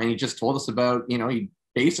 And he just told us about, you know, he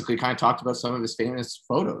basically kind of talked about some of his famous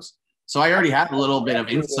photos. So I already had a little bit of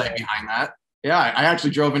insight behind that. Yeah, I actually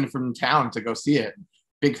drove in from town to go see it.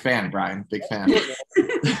 Big fan, Brian, big fan.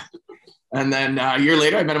 And then a year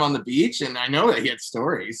later, I met him on the beach, and I know that he had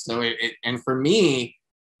stories. So and for me,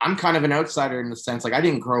 I'm kind of an outsider in the sense, like I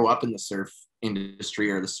didn't grow up in the surf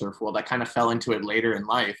industry or the surf world. I kind of fell into it later in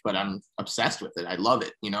life, but I'm obsessed with it. I love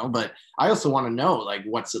it, you know, but I also want to know, like,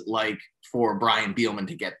 what's it like for Brian Bielmann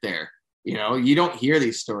to get there? You know, you don't hear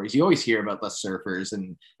these stories. You always hear about the surfers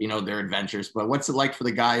and, you know, their adventures, but what's it like for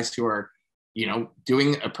the guys who are, you know,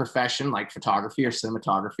 doing a profession like photography or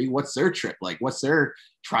cinematography? What's their trip like? What's their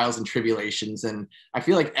trials and tribulations? And I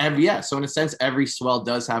feel like so in a sense, every swell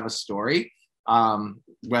does have a story,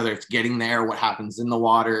 whether it's getting there, what happens in the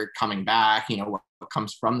water, coming back, you know, what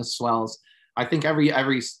comes from the swells. I think every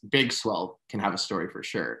big swell can have a story for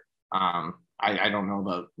sure. I don't know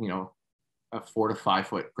about, you know, a 4 to 5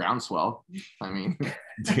 foot ground swell. I mean,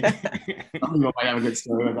 some people might have a good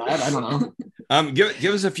story with that. I don't know.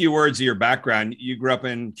 Give us a few words of your background. You grew up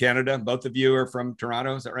in Canada. Both of you are from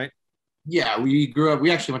Toronto. Is that right? Yeah, we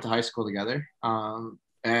actually went to high school together.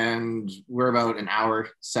 And we're about an hour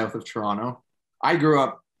south of Toronto. I grew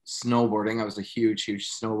up snowboarding. I was a huge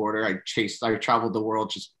snowboarder. I traveled the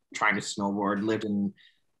world just trying to snowboard, lived in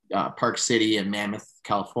Park City and Mammoth,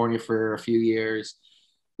 California for a few years.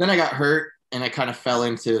 Then I got hurt and I kind of fell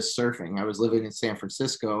into surfing. I was living in San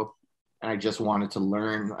Francisco and I just wanted to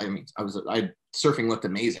learn. I mean, surfing looked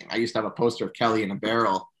amazing. I used to have a poster of Kelly in a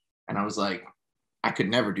barrel and I was like, I could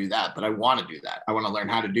never do that, but I want to do that. I want to learn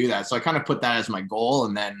how to do that. So I kind of put that as my goal.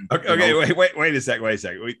 And then, okay, wait a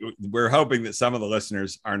second. We're hoping that some of the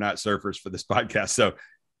listeners are not surfers for this podcast. So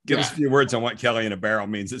give us a few words on what Kelly in a barrel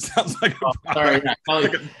means. It sounds like a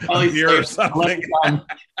beer or something.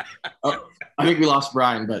 I think we lost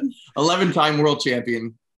Brian, but 11-time world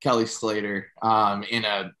champion Kelly Slater in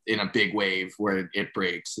a big wave where it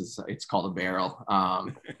breaks. It's called a barrel.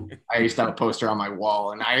 I used to have a poster on my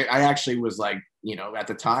wall, and I actually was like, you know, at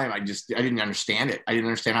the time, I didn't understand it. I didn't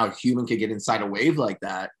understand how a human could get inside a wave like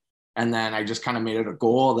that. And then I just kind of made it a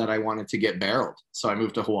goal that I wanted to get barreled. So I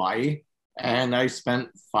moved to Hawaii and I spent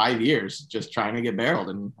 5 years just trying to get barreled,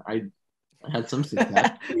 and I had some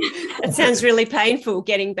success. It sounds really painful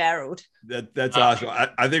getting barreled. That's awesome.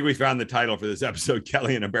 I think we found the title for this episode,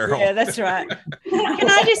 Kelly in a Barrel. Yeah, that's right. Can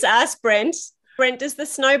I just ask Brent, does the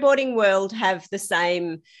snowboarding world have the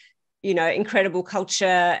same, you know, incredible culture,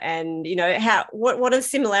 and, you know, what are the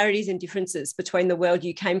similarities and differences between the world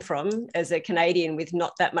you came from as a Canadian with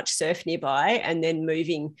not that much surf nearby and then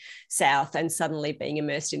moving south and suddenly being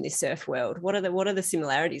immersed in this surf world? What are the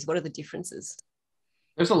similarities? What are the differences?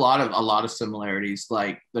 There's a lot of similarities,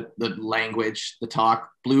 like the language, the talk.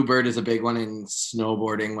 Bluebird is a big one in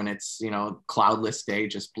snowboarding when it's, you know, cloudless day,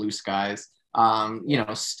 just blue skies. You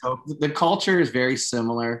know, so the culture is very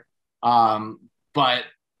similar, but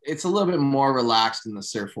it's a little bit more relaxed in the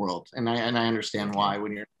surf world. And I understand why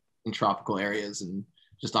when you're in tropical areas and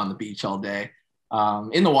just on the beach all day.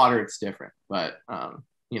 In the water, it's different, but,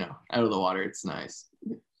 you know, out of the water, it's nice.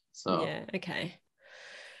 So, yeah, okay.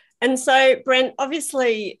 And so, Brent,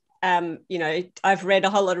 obviously, you know, I've read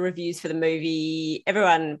a whole lot of reviews for the movie.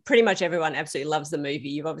 Pretty much everyone absolutely loves the movie.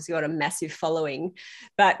 You've obviously got a massive following.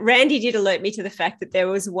 But Randy did alert me to the fact that there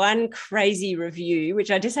was one crazy review,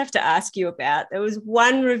 which I just have to ask you about. There was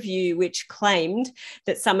one review which claimed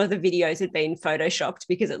that some of the videos had been photoshopped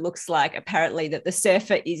because it looks like apparently that the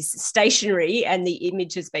surfer is stationary and the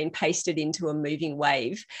image has been pasted into a moving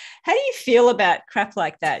wave. How do you feel about crap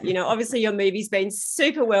like that? You know, obviously your movie's been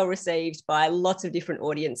super well received by lots of different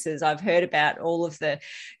audiences. I've heard about all of the,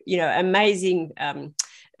 you know, amazing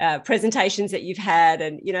presentations that you've had,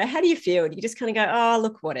 and, you know, how do you feel? Do you just kind of go, oh,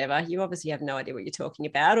 look, whatever? You obviously have no idea what you're talking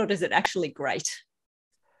about, or does it actually grate?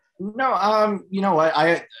 No, you know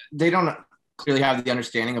what? They don't clearly have the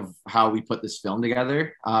understanding of how we put this film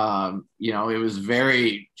together. You know, it was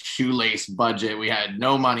very shoelace budget. We had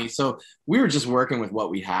no money. So we were just working with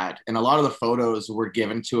what we had. And a lot of the photos were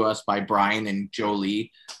given to us by Brian and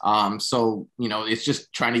Jolie. So, you know, it's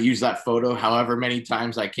just trying to use that photo however many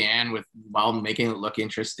times I can while making it look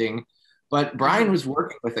interesting. But Brian was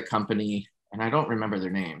working with a company, and I don't remember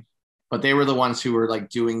their name, but they were the ones who were like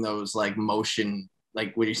doing those like motion,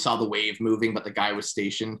 like when you saw the wave moving, but the guy was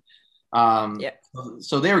stationed.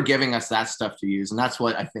 So they were giving us that stuff to use, and that's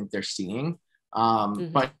what I think they're seeing.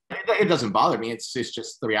 But it doesn't bother me. It's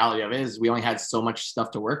just the reality of it is we only had so much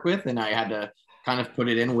stuff to work with, and I had to kind of put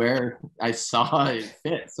it in where I saw it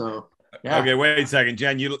fit. So yeah. Okay, wait a second,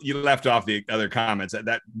 Jen. You left off the other comments.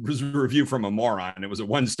 That was a review from a moron. It was a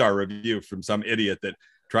 1-star review from some idiot that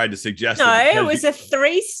tried to suggest. No, it was a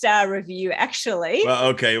 3-star review, actually. Well,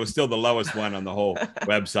 okay, it was still the lowest one on the whole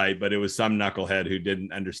website, but it was some knucklehead who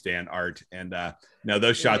didn't understand art. And no,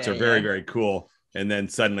 those shots are very, very cool. And then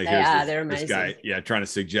suddenly here's this guy, trying to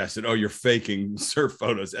suggest that, oh, you're faking surf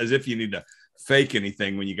photos, as if you need to fake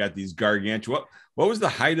anything when you got these gargantuan. What was the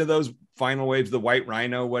height of those final waves? The white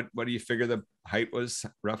RHINO. What do you figure the height was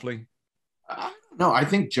roughly? No, I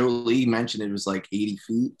think Jolie mentioned it was like 80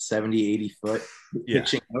 feet, 70, 80 foot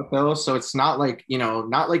pitching out though. So it's not like, you know,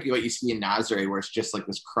 not like what you see in Nazare where it's just like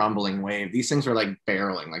this crumbling wave. These things were like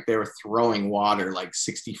barreling, like they were throwing water like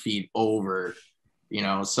 60 feet over, you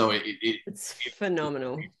know, so it's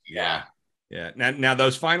phenomenal. Yeah. Yeah. Now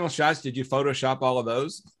those final shots, did you Photoshop all of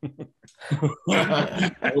those? No,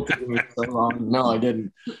 I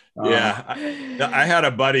didn't. I had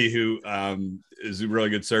a buddy who is a really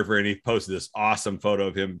good surfer, and he posted this awesome photo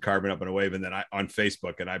of him carving up in a wave, and then on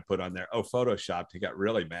Facebook, and I put on there, oh, Photoshopped. He got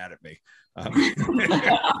really mad at me.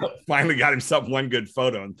 Finally got himself one good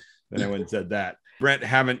photo, and then I went and said that. Brent,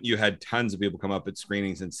 haven't you had tons of people come up at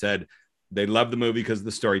screenings and said they love the movie because of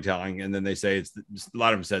the storytelling, and then they say a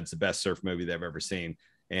lot of them said it's the best surf movie they've ever seen?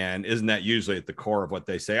 And isn't that usually at the core of what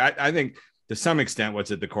they say? I think to some extent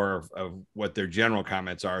what's at the core of what their general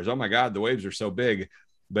comments are is, oh my God, the waves are so big.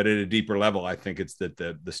 But at a deeper level, I think it's that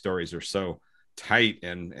the stories are so tight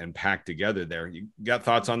and packed together there. You got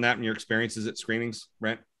thoughts on that in your experiences at screenings,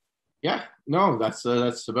 Brent? Yeah, no, that's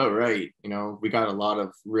about right. You know, we got a lot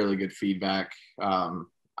of really good feedback.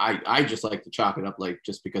 I just like to chalk it up like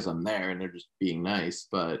just because I'm there and they're just being nice,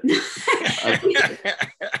 but I've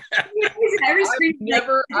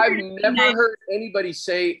never heard anybody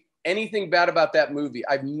say anything bad about that movie.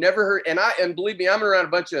 I've never heard, and believe me, I'm around a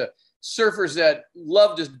bunch of surfers that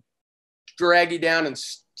love to drag you down and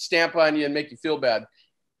stamp on you and make you feel bad.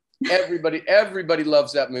 Everybody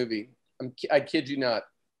loves that movie. I kid you not.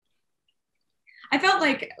 I felt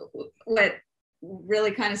like what really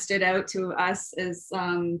kind of stood out to us is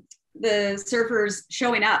the surfers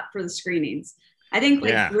showing up for the screenings. I think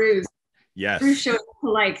Bruce showed up to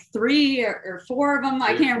like 3 or 4 of them.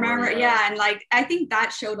 I can't remember. Yeah. And like, I think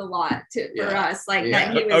that showed a lot for us. Like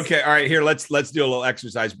that he was. Okay. All right. Here, let's do a little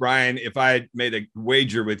exercise. Brian, if I made a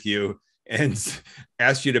wager with you and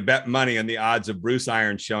asked you to bet money on the odds of Bruce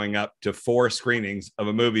Irons showing up to 4 screenings of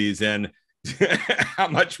a movie he's in, how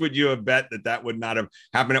much would you have bet that would not have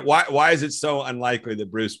happened? Why is it so unlikely that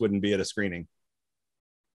Bruce wouldn't be at a screening?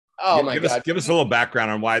 Oh my God. Give us a little background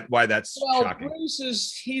on why that's shocking.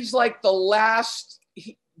 Bruce he's like the last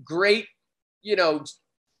great, you know,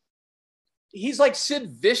 he's like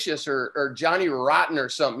Sid Vicious or Johnny Rotten or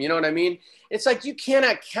something. You know what I mean? It's like, you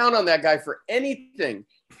cannot count on that guy for anything.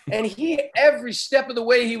 And every step of the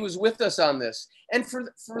way, he was with us on this. And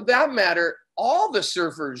for that matter, all the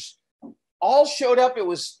surfers all showed up. It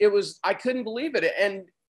was, I couldn't believe it. And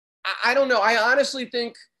I don't know. I honestly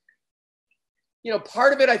think, you know,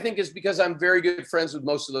 part of it, I think, is because I'm very good friends with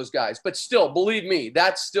most of those guys. But still, believe me,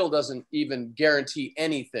 that still doesn't even guarantee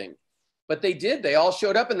anything. But they did. They all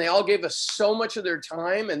showed up and they all gave us so much of their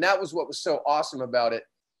time. And that was what was so awesome about it.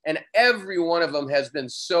 And every one of them has been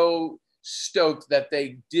so stoked that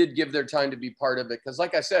they did give their time to be part of it. Because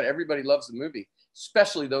like I said, everybody loves the movie,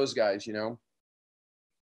 especially those guys, you know.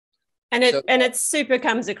 And it super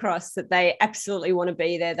comes across that they absolutely want to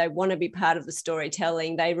be there. They want to be part of the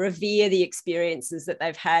storytelling. They revere the experiences that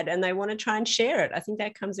they've had and they want to try and share it. I think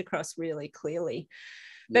that comes across really clearly.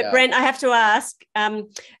 But Brent, I have to ask,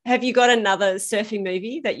 have you got another surfing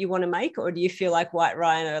movie that you want to make, or do you feel like White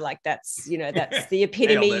RHINO, like that's the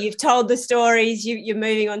epitome? You've told the stories, you're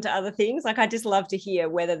moving on to other things. Like, I just love to hear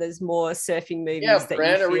whether there's more surfing movies. Yeah,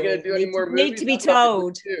 Brent, are we going to do any more movies? Need to be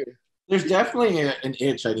told. There's definitely an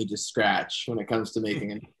itch I need to scratch when it comes to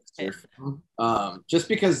making a surf film. Just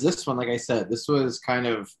because this one, like I said, this was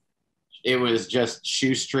it was just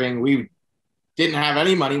shoestring. didn't have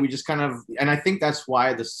any money. We just kind of, and I think that's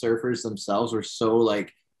why the surfers themselves were so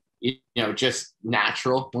like, you know, just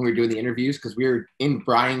natural when we were doing the interviews, because we were in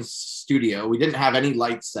Brian's studio. We didn't have any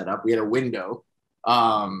lights set up. We had a window.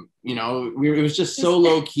 You know, it was just so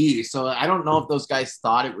low key. So I don't know if those guys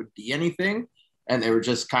thought it would be anything, and they were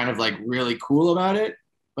just kind of like really cool about it.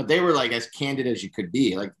 But they were like as candid as you could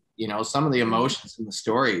be. Like, you know, some of the emotions in the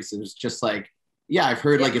stories, it was just like, yeah, I've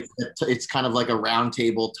heard like it's kind of like a round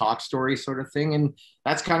table talk story sort of thing. And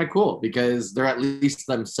that's kind of cool because they're at least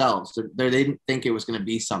themselves. They didn't think it was going to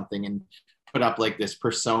be something and put up like this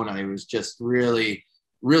persona. It was just really,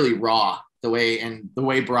 really raw the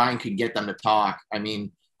way Brian could get them to talk. I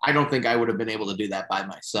mean, I don't think I would have been able to do that by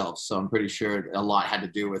myself. So I'm pretty sure a lot had to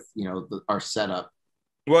do with, you know, our setup.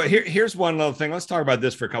 Well, here's one little thing. Let's talk about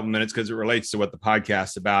this for a couple minutes because it relates to what the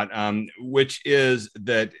podcast's about, which is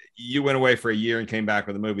that you went away for a year and came back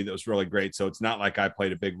with a movie that was really great. So it's not like I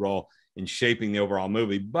played a big role in shaping the overall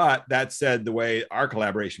movie. But that said, the way our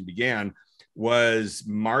collaboration began was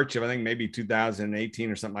March of, I think, maybe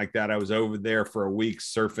 2018 or something like that. I was over there for a week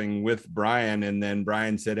surfing with Brian. And then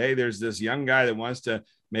Brian said, hey, there's this young guy that wants to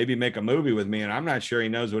maybe make a movie with me. And I'm not sure he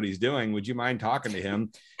knows what he's doing. Would you mind talking to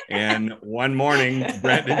him? And one morning,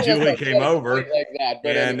 Brent and Julie came over. Like that,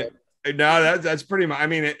 but and anyway. no, that's pretty much, I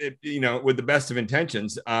mean, you know, with the best of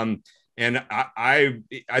intentions. And I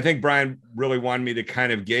think Brian really wanted me to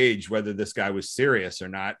kind of gauge whether this guy was serious or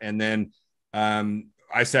not. And then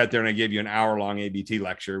I sat there and I gave you an hour-long ABT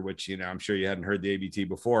lecture, which, you know, I'm sure you hadn't heard the ABT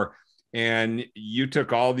before. And you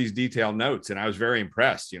took all these detailed notes, and I was very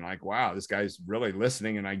impressed. You know, like, wow, this guy's really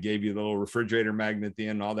listening. And I gave you the little refrigerator magnet at the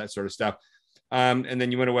end, all that sort of stuff. And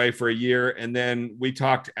then you went away for a year, and then we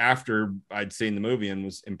talked after I'd seen the movie and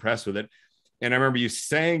was impressed with it. And I remember you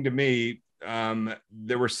saying to me,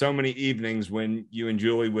 there were so many evenings when you and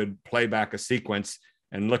Julie would play back a sequence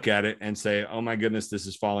and look at it and say, oh my goodness, this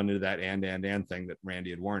is falling into that and thing that Randy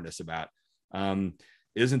had warned us about.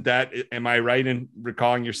 Isn't that, am I right in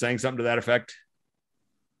recalling you're saying something to that effect?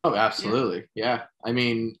 Oh, absolutely. Yeah. I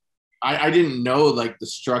mean, I didn't know like the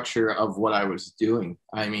structure of what I was doing.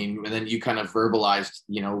 I mean, and then you kind of verbalized,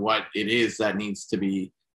 you know, what it is that needs to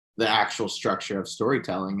be the actual structure of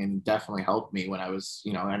storytelling, and definitely helped me when I was,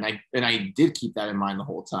 you know, and I did keep that in mind the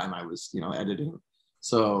whole time I was, you know, editing.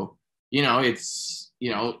 So, you know, it's,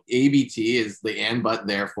 you know, ABT is the and, but,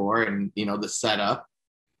 therefore, and, you know, the setup,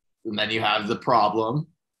 and then you have the problem,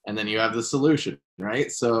 and then you have the solution,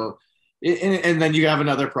 right? So, and then you have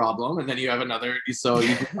another problem, and then you have another, so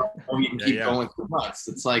you can keep going through months.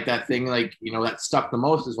 It's like that thing, like, you know, that stuck the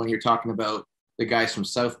most is when you're talking about the guys from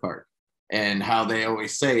South Park and how they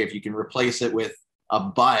always say, if you can replace it with a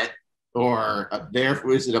but or a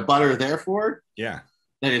therefore, is it a but or therefore? Yeah.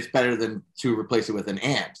 Then it's better than to replace it with an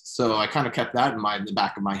and. So I kind of kept that in mind in the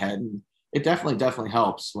back of my head. And it definitely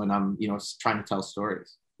helps when I'm, you know, trying to tell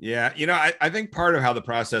stories. Yeah. You know, I think part of how the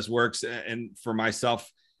process works, and for myself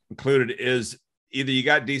included, is either you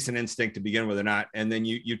got decent instinct to begin with or not, and then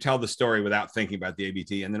you tell the story without thinking about the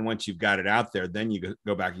ABT. And then once you've got it out there, then you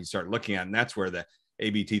go back and you start looking at it. And that's where the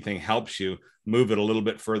ABT thing helps you move it a little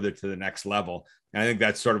bit further to the next level. And I think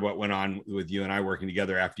that's sort of what went on with you and I working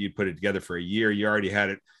together. After you put it together for a year, you already had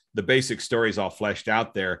it, the basic stories all fleshed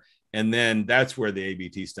out there. And then that's where the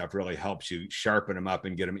ABT stuff really helps you sharpen them up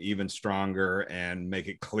and get them even stronger and make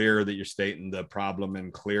it clear that you're stating the problem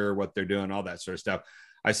and clear what they're doing, all that sort of stuff.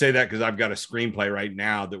 I say that because I've got a screenplay right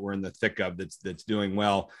now that we're in the thick of that's doing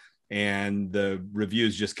well. And the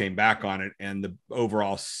reviews just came back on it. And the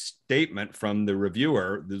overall statement from the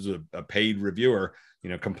reviewer, this is a paid reviewer, you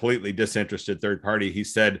know, completely disinterested third party. He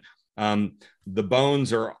said, the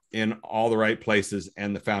bones are in all the right places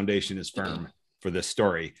and the foundation is firm for this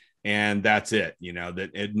story. And that's it, you know,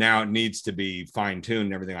 that it now needs to be fine tuned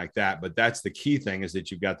and everything like that. But that's the key thing, is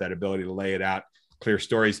that you've got that ability to lay it out, clear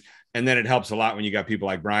stories. And then it helps a lot when you got people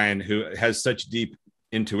like Brian, who has such deep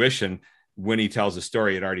intuition. When he tells a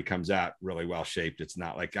story, it already comes out really well shaped. It's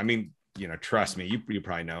not like, I mean, you know, trust me, you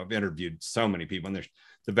probably know, I've interviewed so many people, and there's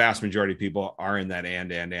the vast majority of people are in that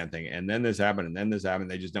and thing. And then this happened, and then this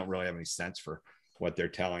happened. They just don't really have any sense for what they're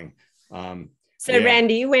telling. So yeah.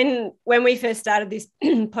 Randy, when we first started this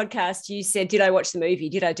podcast, you said, did I watch the movie?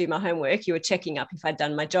 Did I do my homework? You were checking up if I'd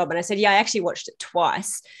done my job. And I said, yeah, I actually watched it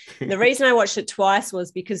twice. The reason I watched it twice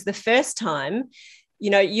was because the first time you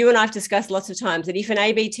know, you and I've discussed lots of times that if an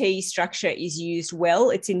ABT structure is used well,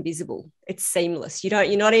 it's invisible, it's seamless.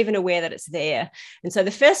 You're not even aware that it's there. And so the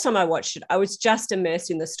first time I watched it, I was just immersed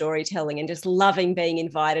in the storytelling and just loving being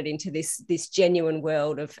invited into this genuine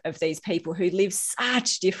world of these people who live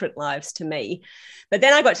such different lives to me. But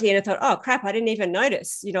then I got to the end and thought, oh crap, I didn't even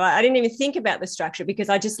notice. You know, I didn't even think about the structure because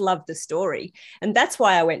I just loved the story. And that's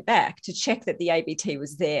why I went back to check that the ABT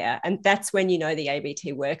was there. And that's when you know the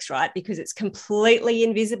ABT works, right? Because it's completely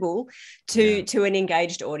invisible to an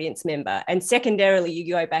engaged audience member. And secondarily, you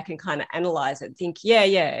go back and kind of analyze it and think, yeah,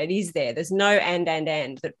 it is there. There's no and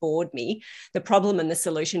that bored me. The problem and the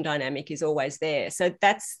solution dynamic is always there. So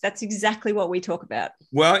that's exactly what we talk about.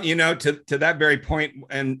 Well, you know, to that very point,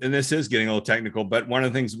 and this is getting a little technical, but one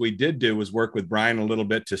of the things we did do was work with Brian a little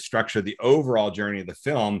bit to structure the overall journey of the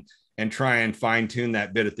film and try and fine tune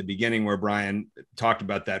that bit at the beginning where Brian talked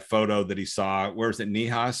about that photo that he saw, where was it,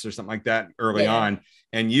 Nihas or something like that early on,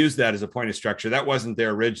 and used that as a point of structure. That wasn't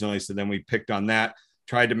there originally. So then we picked on that,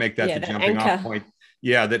 tried to make that the jumping off point.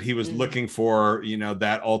 Yeah, that he was looking for, you know,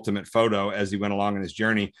 that ultimate photo as he went along in his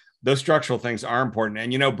journey. Those structural things are important.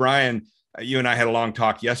 And, you know, Brian, you and I had a long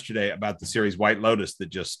talk yesterday about the series White Lotus that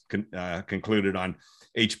just concluded on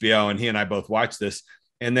HBO, and he and I both watched this.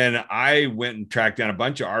 And then I went and tracked down a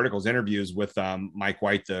bunch of articles, interviews with Mike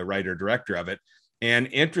White, the writer director of it. And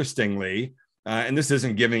interestingly, and this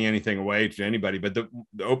isn't giving anything away to anybody, but the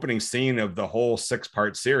opening scene of the whole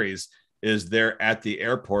 6-part series is they're at the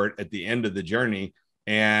airport at the end of the journey,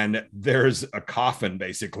 and there's a coffin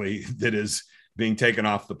basically that is being taken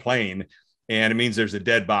off the plane. And it means there's a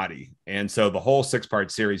dead body. And so the whole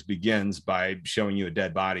 6-part series begins by showing you a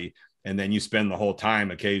dead body. And then you spend the whole time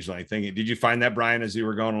occasionally thinking, did you find that, Brian, as you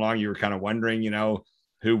were going along, you were kind of wondering, you know,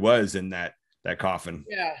 who was in that coffin?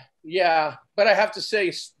 Yeah. But I have to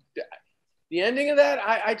say, the ending of that,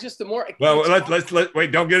 I just, the more. Well, let's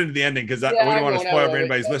wait, don't get into the ending because we don't want to spoil for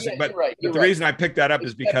anybody's listening. But the reason I picked that up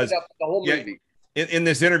is because the whole movie. In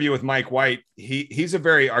this interview with Mike White, he's a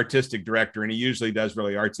very artistic director, and he usually does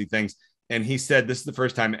really artsy things. And he said, this is the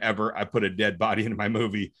first time ever I put a dead body into my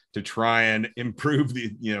movie to try and improve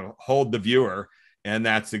hold the viewer. And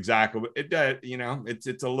that's exactly what it does. You know,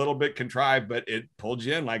 it's a little bit contrived, but it pulled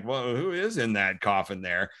you in like, well, who is in that coffin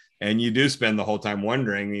there? And you do spend the whole time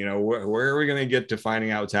wondering, you know, where are we going to get to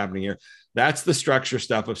finding out what's happening here? That's the structure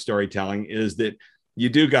stuff of storytelling, is that you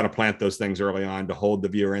do got to plant those things early on to hold the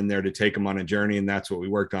viewer in there, to take them on a journey. And that's what we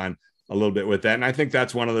worked on a little bit with that. And I think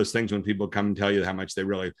that's one of those things when people come and tell you how much they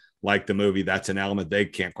really like the movie, that's an element they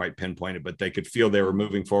can't quite pinpoint it, but they could feel they were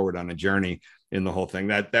moving forward on a journey in the whole thing.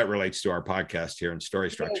 That relates to our podcast here in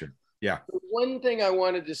story structure. Yeah. One thing I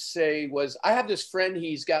wanted to say was, I have this friend,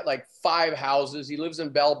 he's got like 5 houses. He lives in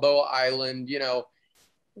Balboa Island. You know,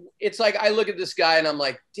 it's like, I look at this guy and I'm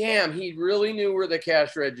like, damn, he really knew where the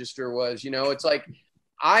cash register was. You know, it's like,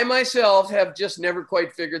 I myself have just never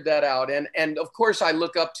quite figured that out. And of course I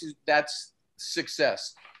look up to that's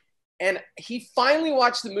success. And he finally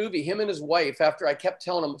watched the movie, him and his wife, after I kept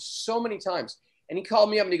telling him so many times. And he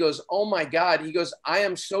called me up and he goes, oh my God. He goes, I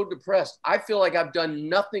am so depressed. I feel like I've done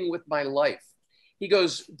nothing with my life. He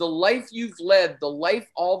goes, the life you've led, the life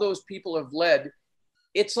all those people have led,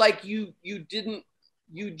 it's like you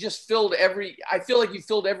just filled I feel like you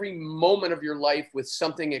filled every moment of your life with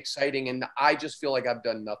something exciting. And I just feel like I've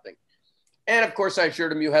done nothing. And of course I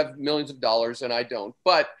assured him, you have millions of dollars and I don't,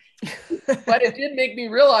 but it did make me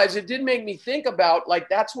realize, it did make me think about, like,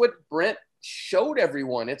 that's what Brent showed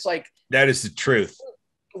everyone. It's like, that is the truth.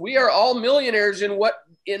 We are all millionaires in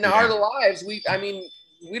our lives. We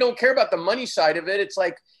don't care about the money side of it. It's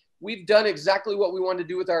like, we've done exactly what we want to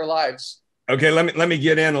do with our lives. Okay, let me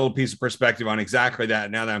get in a little piece of perspective on exactly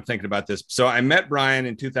that now that I'm thinking about this. So I met Brian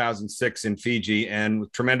in 2006 in Fiji,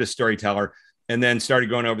 and tremendous storyteller, and then started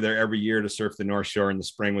going over there every year to surf the North Shore in the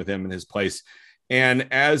spring with him and his place.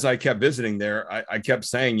 And as I kept visiting there, I kept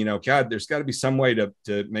saying, you know, God, there's got to be some way to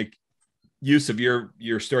make use of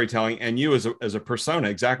your storytelling and you as a persona,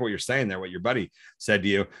 exactly what you're saying there, what your buddy said to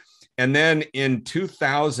you. And then in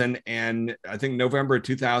 2000, and I think November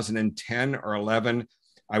 2010 or 11,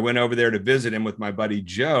 I went over there to visit him with my buddy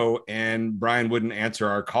Joe, and Brian wouldn't answer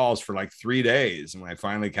our calls for like 3 days. And I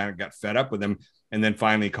finally kind of got fed up with him, and then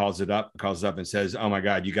finally calls up and says, oh my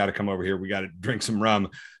God, you got to come over here. We got to drink some rum.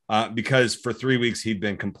 Because for 3 weeks, he'd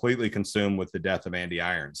been completely consumed with the death of Andy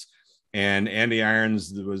Irons. And Andy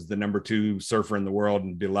Irons was the number 2 surfer in the world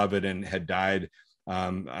and beloved, and had died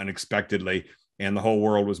unexpectedly. And the whole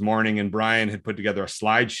world was mourning. And Brian had put together a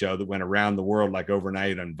slideshow that went around the world like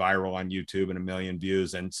overnight and viral on YouTube and 1 million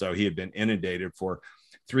views. And so he had been inundated for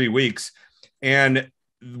 3 weeks. And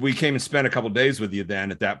we came and spent a couple of days with you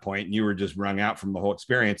then at that point, and you were just wrung out from the whole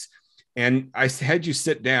experience. And I had you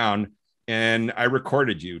sit down and I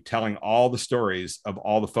recorded you telling all the stories of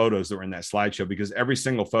all the photos that were in that slideshow, because every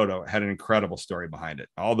single photo had an incredible story behind it.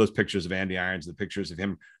 All those pictures of Andy Irons, the pictures of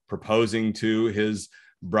him proposing to his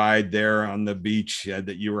bride there on the beach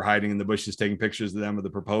that you were hiding in the bushes, taking pictures of them of the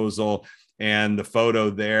proposal, and the photo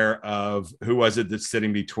there of who was it that's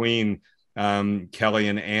sitting between Kelly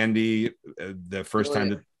and Andy the first time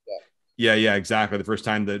that, yeah, exactly. The first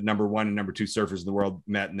time the number 1 and number 2 surfers in the world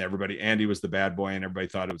met, and Andy was the bad boy, and everybody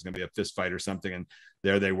thought it was going to be a fist fight or something. And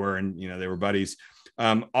there they were, and they were buddies.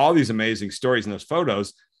 All these amazing stories in those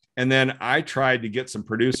photos. And then I tried to get some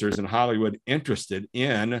producers in Hollywood interested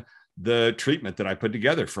in the treatment that I put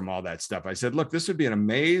together from all that stuff. I said, look, this would be an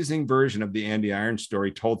amazing version of the Andy Irons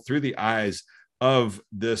story told through the eyes of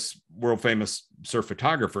this world famous surf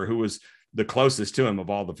photographer who was the closest to him of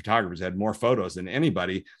all the photographers, had more photos than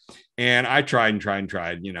anybody. And I tried,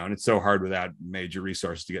 and it's so hard without major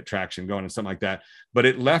resources to get traction going and something like that. But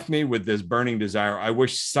it left me with this burning desire. I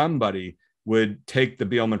wish somebody would take the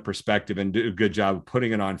Bielmann perspective and do a good job of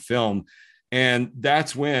putting it on film. And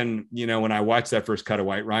that's when, when I watched that first cut of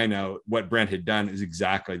White Rhino, what Brent had done is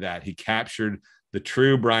exactly that. He captured the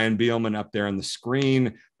true Brian Bielmann up there on the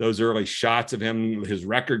screen, those early shots of him, his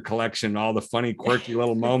record collection, all the funny, quirky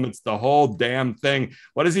little moments, the whole damn thing.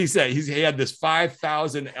 What does he say? He had this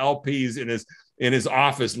 5,000 LPs in his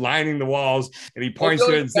office lining the walls, and he points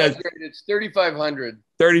to it and says, it's 3,500.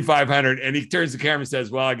 3,500. And he turns the camera and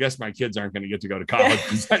says, well, I guess my kids aren't going to get to go to college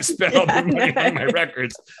because I spent all the money on my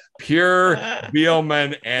records. Pure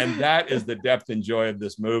Bielmann. And that is the depth and joy of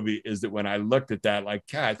this movie, is that when I looked at that, like,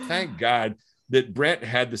 God, thank God that Brent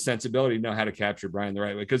had the sensibility to know how to capture Brian the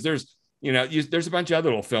right way. Because there's a bunch of other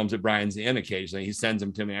little films that Brian's in occasionally. He sends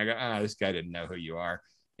them to me. I go, this guy didn't know who you are.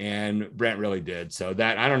 And Brent really did. So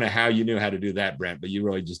that, I don't know how you knew how to do that, Brent, but you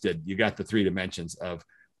really just did. You got the 3 dimensions of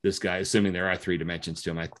this guy, assuming there are 3 dimensions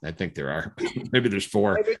to him. I think there are. Maybe there's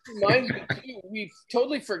 4. It reminds me too, we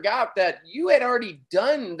totally forgot that you had already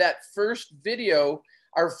done that first video,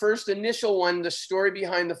 our first initial one, the story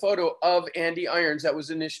behind the photo of Andy Irons that was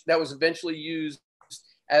eventually used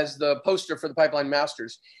as the poster for the Pipeline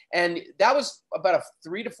Masters. And that was about a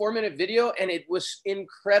 3 to 4 minute video, and it was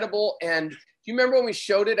incredible. And do you remember when we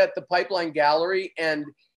showed it at the Pipeline Gallery? And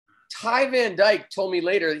Ty Van Dyke told me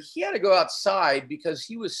later that he had to go outside because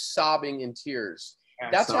he was sobbing in tears.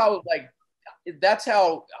 That's how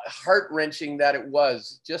heart-wrenching that it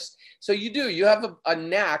was. Just so you have a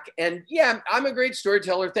knack. And yeah, I'm a great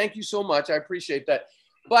storyteller. Thank you so much. I appreciate that.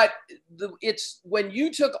 But it's when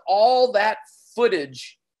you took all that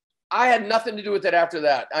footage, I had nothing to do with it after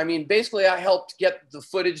that. I mean, basically I helped get the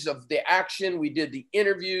footage of the action. We did the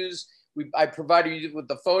interviews. I provided you with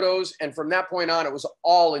the photos. And from that point on, it was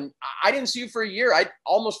all in. I didn't see you for a year. I'd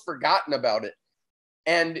almost forgotten about it.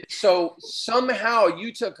 And so somehow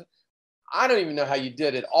you took, I don't even know how you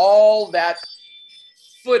did it, all that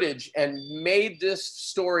footage and made this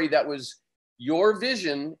story that was your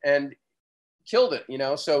vision and killed it,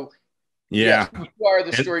 So yeah, yes, you are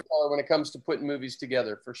the storyteller when it comes to putting movies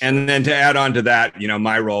together, for sure. And then to add on to that,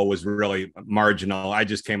 my role was really marginal. I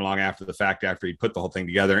just came along after the fact, after he put the whole thing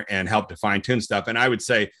together and helped to fine tune stuff. And I would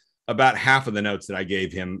say about half of the notes that I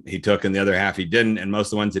gave him, he took, and the other half he didn't. And most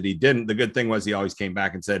of the ones that he didn't, the good thing was he always came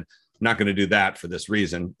back and said, I'm not going to do that for this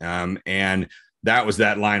reason. And that was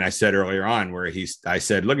that line I said earlier on where I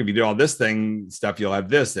said, look, if you do all this stuff, you'll have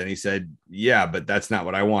this. And he said, yeah, but that's not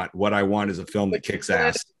what I want. What I want is a film that kicks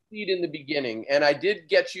ass. In the beginning, and I did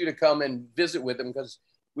get you to come and visit with him because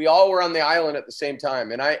we all were on the island at the same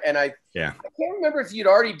time. And I can't remember if you'd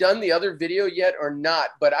already done the other video yet or not,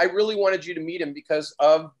 but I really wanted you to meet him because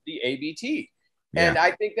of the ABT. And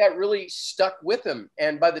I think that really stuck with him.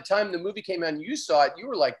 And by the time the movie came out and you saw it, you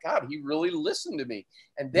were like, God, he really listened to me.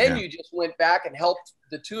 And then you just went back and helped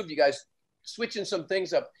the two of you guys switching some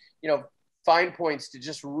things up, fine points to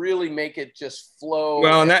just really make it just flow.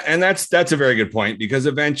 Well, and that's a very good point, because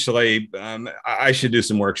eventually I should do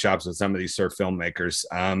some workshops with some of these surf filmmakers,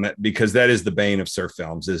 because that is the bane of surf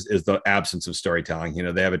films is the absence of storytelling.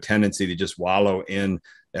 They have a tendency to just wallow in,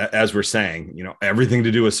 as we're saying, everything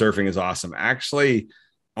to do with surfing is awesome. Actually,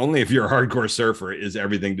 only if you're a hardcore surfer is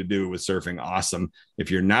everything to do with surfing awesome. If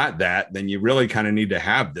you're not that, then you really kind of need to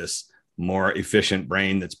have this more efficient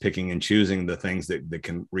brain that's picking and choosing the things that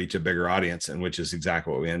can reach a bigger audience, and which is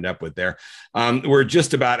exactly what we end up with there. We're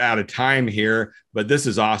just about out of time here, but this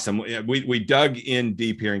is awesome. We dug in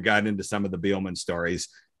deep here and got into some of the Bielmann stories,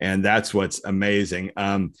 and that's what's amazing.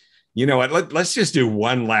 You know what? Let's just do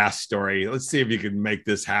one last story. Let's see if you can make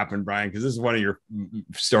this happen, Brian, because this is one of your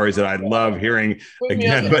stories that I love hearing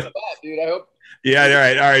again. But dude, I hope. Yeah,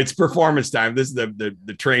 all right. It's performance time. This is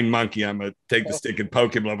the trained monkey. I'm gonna take the stick and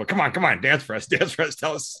poke him a little bit. Come on, dance for us. Tell us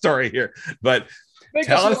the story here. But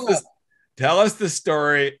tell us the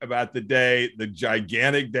story about the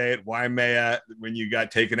gigantic day at Waimea when you got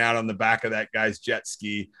taken out on the back of that guy's jet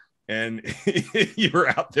ski. And you were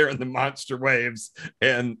out there in the monster waves.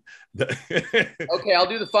 And okay, I'll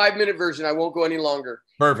do the 5-minute version. I won't go any longer.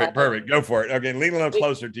 Perfect. Go for it. Okay, lean a little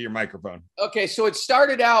closer to your microphone. Okay, so it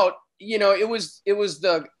started out, it was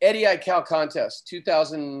the Eddie Aikau contest,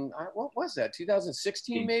 2000. What was that?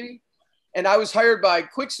 2016 maybe. And I was hired by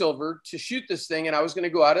Quicksilver to shoot this thing, and I was going to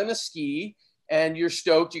go out on a ski. And you're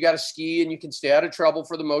stoked. You got a ski, and you can stay out of trouble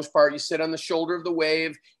for the most part. You sit on the shoulder of the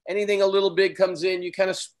wave. Anything a little big comes in, you kind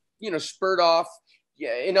of spurt off.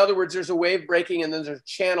 Yeah, in other words, there's a wave breaking, and then there's a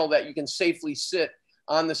channel that you can safely sit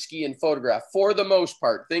on the ski and photograph. For the most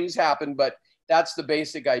part, things happen, but that's the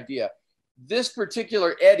basic idea. This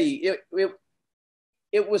particular eddy,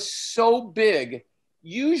 it was so big.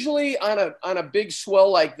 Usually on a big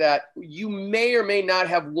swell like that, you may or may not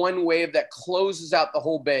have one wave that closes out the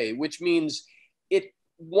whole bay, which means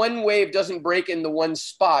one wave doesn't break in the one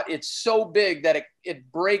spot. It's so big that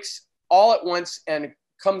it breaks all at once and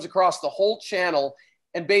comes across the whole channel.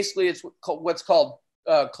 And basically it's what's called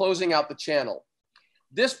closing out the channel.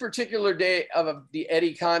 This particular day of the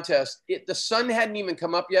eddy contest, the sun hadn't even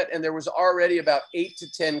come up yet, and there was already about 8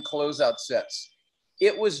 to 10 closeout sets.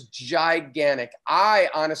 It was gigantic. I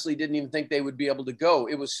honestly didn't even think they would be able to go.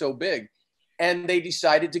 It was so big. And they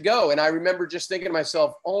decided to go. And I remember just thinking to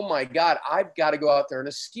myself, oh my God, I've got to go out there on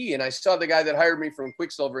a ski. And I saw the guy that hired me from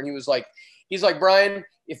Quicksilver, and he's like, Brian,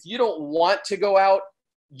 if you don't want to go out,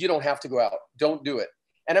 you don't have to go out. Don't do it.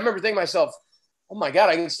 And I remember thinking to myself, oh my God,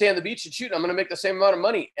 I can stay on the beach and shoot. I'm going to make the same amount of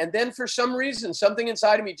money. And then for some reason, something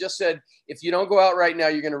inside of me just said, if you don't go out right now,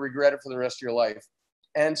 you're going to regret it for the rest of your life.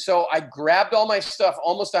 And so I grabbed all my stuff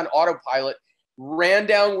almost on autopilot, ran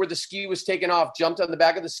down where the ski was taken off, jumped on the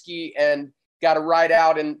back of the ski, and got a ride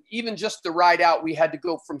out. And even just the ride out, we had to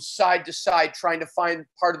go from side to side trying to find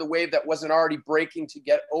part of the wave that wasn't already breaking to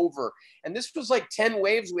get over. And this was like 10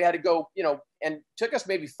 waves we had to go, and took us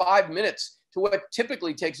maybe 5 minutes to what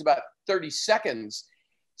typically takes about 30 seconds.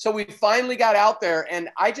 So we finally got out there, and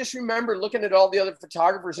I just remember looking at all the other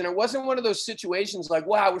photographers, and it wasn't one of those situations like,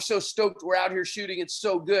 wow, we're so stoked, we're out here shooting, it's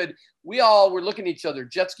so good. We all were looking at each other,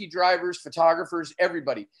 jet ski drivers, photographers,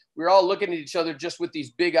 everybody. We were all looking at each other just with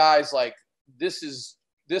these big eyes like, this is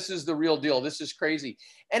the real deal. This is crazy.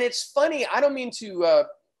 And it's funny, I don't mean to,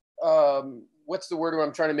 what's the word where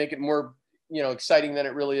I'm trying to make it more, exciting than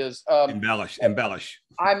it really is. Embellish.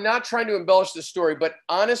 I'm not trying to embellish the story, but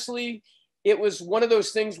honestly, it was one of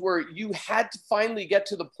those things where you had to finally get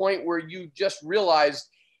to the point where you just realized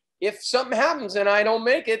if something happens and I don't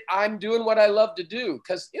make it, I'm doing what I love to do,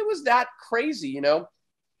 because it was that crazy,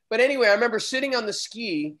 But anyway, I remember sitting on the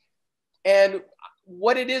ski, and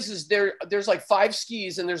what it is there's like 5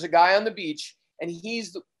 skis, and there's a guy on the beach, and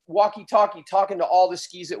he's the walkie-talkie talking to all the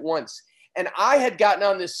skis at once. And I had gotten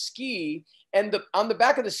on this ski, and on the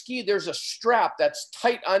back of the ski, there's a strap that's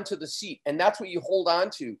tight onto the seat. And that's what you hold on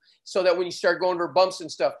to so that when you start going over bumps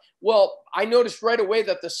and stuff. Well, I noticed right away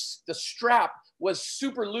that the strap was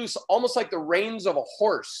super loose, almost like the reins of a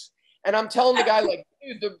horse. And I'm telling the guy, like,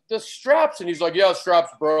 dude, the straps. And he's like, yeah, the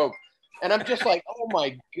straps broke. And I'm just like, oh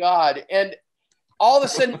my God. And all of a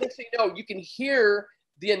sudden, next thing you know, you can hear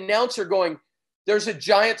the announcer going, there's a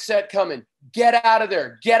giant set coming. Get out of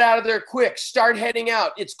there. Get out of there quick. Start heading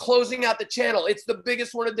out. It's closing out the channel. It's the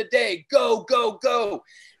biggest one of the day. Go, go, go.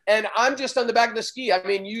 And I'm just on the back of the ski. I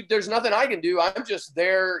mean, there's nothing I can do. I'm just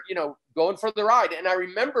there, going for the ride. And I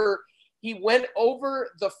remember he went over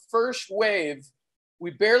the first wave. We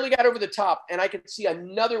barely got over the top, and I could see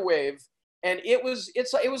another wave. And it was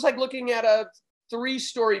like looking at a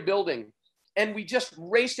 3-story building. And we just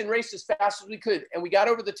raced and raced as fast as we could. And we got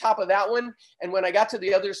over the top of that one. And when I got to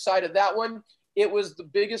the other side of that one, it was the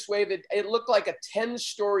biggest wave. It looked like a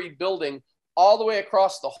 10-story building all the way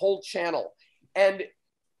across the whole channel. And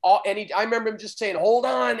I remember him just saying, hold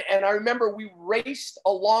on. And I remember we raced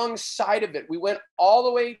alongside of it. We went all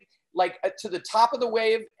the way to the top of the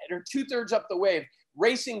wave, or 2/3 up the wave,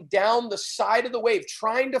 racing down the side of the wave,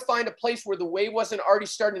 trying to find a place where the wave wasn't already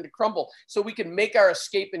starting to crumble so we could make our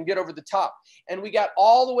escape and get over the top. And we got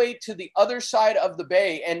all the way to the other side of the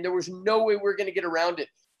bay, and there was no way we were going to get around it.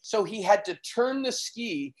 So he had to turn the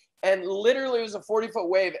ski, and literally it was a 40-foot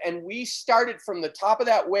wave. And we started from the top of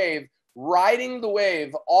that wave, riding the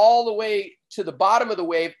wave all the way to the bottom of the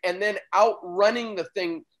wave, and then outrunning the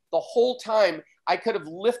thing the whole time I could have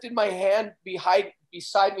lifted my hand beside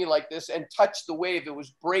me like this and touched the wave. It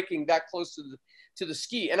was breaking that close to the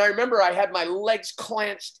ski. And I remember I had my legs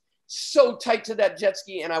clenched so tight to that jet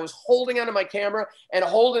ski, and I was holding onto my camera and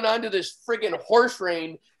holding onto this friggin' horse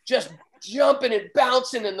rein, just jumping and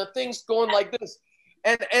bouncing, and the thing's going like this.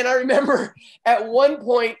 And I remember at one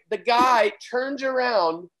point, the guy turns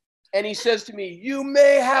around and he says to me, "You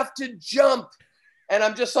may have to jump." And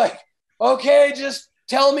I'm just like, okay, just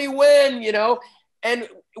tell me when, you know? And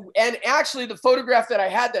actually the photograph that I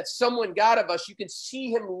had that someone got of us, you can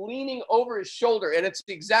see him leaning over his shoulder. And it's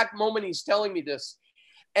the exact moment he's telling me this.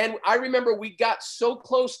 And I remember we got so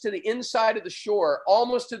close to the inside of the shore,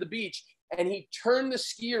 almost to the beach, and he turned the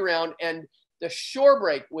ski around, and the shore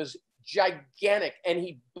break was gigantic, and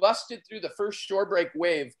he busted through the first shore break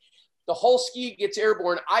wave. The whole ski gets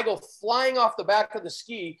airborne. I go flying off the back of the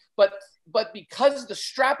ski, but because the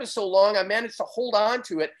strap is so long, I managed to hold on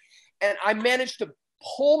to it, and I managed to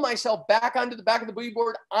pull myself back onto the back of the boogie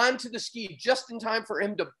board onto the ski just in time for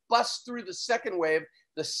him to bust through the second wave.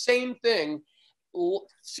 The same thing,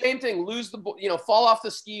 lose the, you know, fall off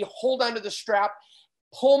the ski, hold onto the strap,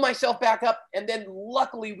 pull myself back up, and then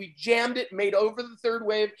luckily we jammed it, made over the third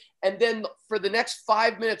wave, and then for the next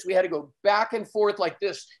 5 minutes we had to go back and forth like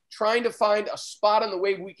this, trying to find a spot on the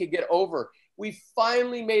wave we could get over. We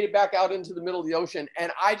finally made it back out into the middle of the ocean,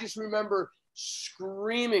 and I just remember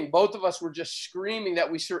screaming. Both of us were just screaming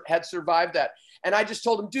that we had survived that. And I just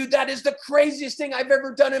told him, "Dude, that is the craziest thing I've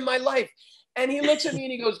ever done in my life." And he looks at me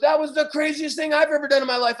and he goes, "That was the craziest thing I've ever done in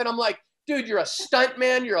my life." And I'm like, "Dude, you're a stunt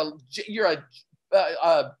man. You're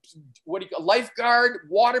a lifeguard,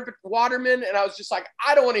 waterman." And I was just like,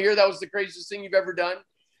 "I don't want to hear that was the craziest thing you've ever done."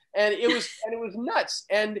 And it was nuts.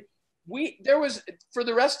 And there was, for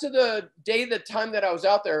the rest of the day, the time that I was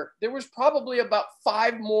out there, there was probably about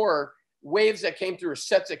 5 more waves that came through, or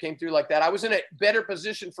sets that came through like that. I was in a better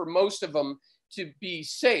position for most of them to be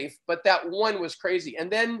safe, but that one was crazy.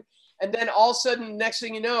 And then all of a sudden, next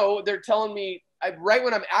thing you know, they're telling me, right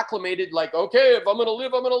when I'm acclimated, like, okay, if I'm going to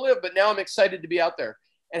live, I'm going to live. But now I'm excited to be out there.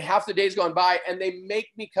 And half the day's gone by, and they make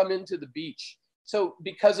me come into the beach. So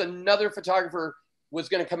because another photographer was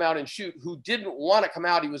going to come out and shoot, who didn't want to come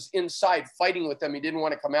out, he was inside fighting with them. He didn't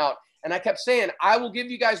want to come out. And I kept saying, "I will give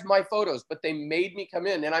you guys my photos," but they made me come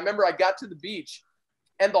in. And I remember I got to the beach,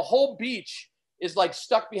 and the whole beach is like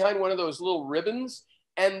stuck behind one of those little ribbons.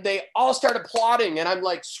 And they all started applauding, and I'm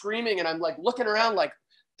like screaming, and I'm like looking around, like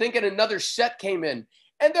thinking another set came in,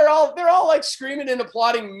 and they're all like screaming and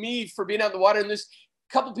applauding me for being out in the water. And this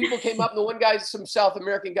couple people came up, and the one guy's some South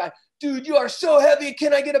American guy. "Dude, you are so heavy.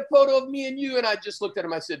 Can I get a photo of me and you?" And I just looked at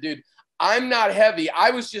him. I said, "Dude, I'm not heavy. I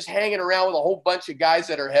was just hanging around with a whole bunch of guys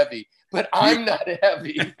that are heavy, but I'm not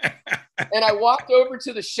heavy." And I walked over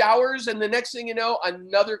to the showers, and the next thing you know,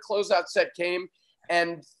 another closeout set came,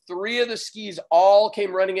 and 3 of the skis all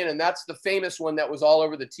came running in. And that's the famous one that was all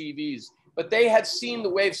over the TVs. But they had seen the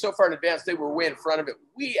wave so far in advance, they were way in front of it.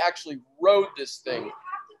 We actually rode this thing.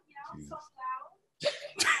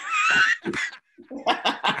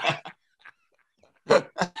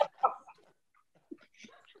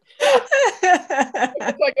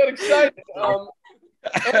 I got excited.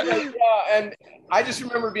 And I just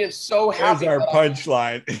remember being so happy. There's our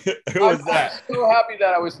punchline. Who was that? I was so happy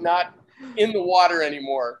that I was not in the water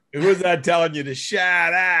anymore. Who was that telling you to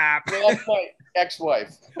shut up? Well, that's my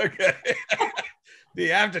ex-wife. Okay. Do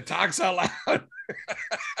you have to talk so loud?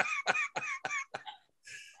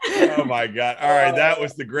 Oh my God. All right. That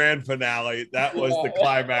was the grand finale. That was the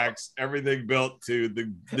climax. Everything built to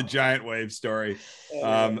the giant wave story.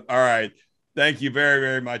 All right. Thank you very,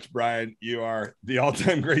 very much, Brian. You are the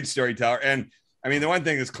all-time great storyteller. And I mean, the one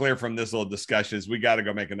thing that's clear from this little discussion is we got to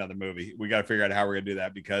go make another movie. We got to figure out how we're going to do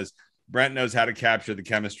that, because Brent knows how to capture the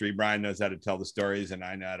chemistry. Brian knows how to tell the stories, and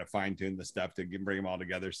I know how to fine tune the stuff to bring them all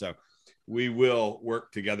together. So we will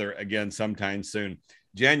work together again sometime soon.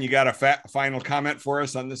 Jen, you got a final comment for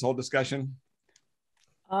us on this whole discussion?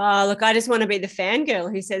 Oh, look, I just want to be the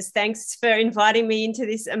fangirl who says, thanks for inviting me into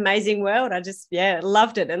this amazing world. I just,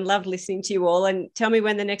 loved it and loved listening to you all. And tell me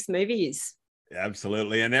when the next movie is.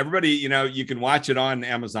 Absolutely. And everybody, you can watch it on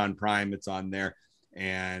Amazon Prime. It's on there.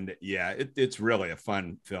 And it's really a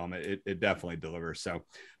fun film. It definitely delivers. So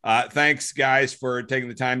thanks, guys, for taking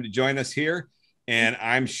the time to join us here. And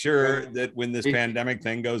I'm sure that when this pandemic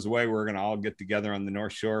thing goes away, we're going to all get together on the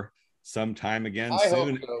North Shore sometime again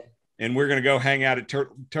soon. Hope so. And we're going to go hang out at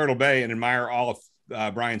Turtle Bay and admire all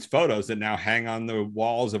of Brian's photos that now hang on the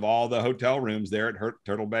walls of all the hotel rooms there at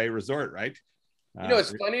Turtle Bay Resort, right?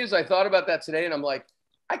 What's funny is I thought about that today, and I'm like,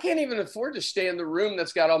 I can't even afford to stay in the room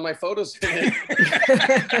that's got all my photos in it.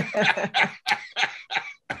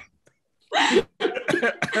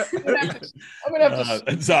 I'm gonna have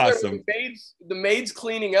to that's awesome. The maids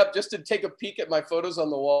cleaning up just to take a peek at my photos on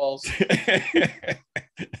the walls.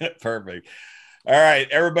 Perfect. All right,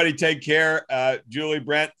 everybody take care. Julie,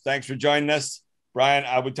 Brent, thanks for joining us. Brian,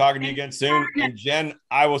 I'll be talking to you again soon. And Jen,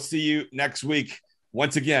 I will see you next week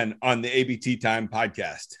once again on the ABT Time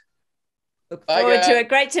podcast. Look forward to it.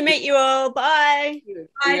 Great to meet you all. Bye.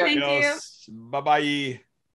 Bye. Thank you. Bye-bye.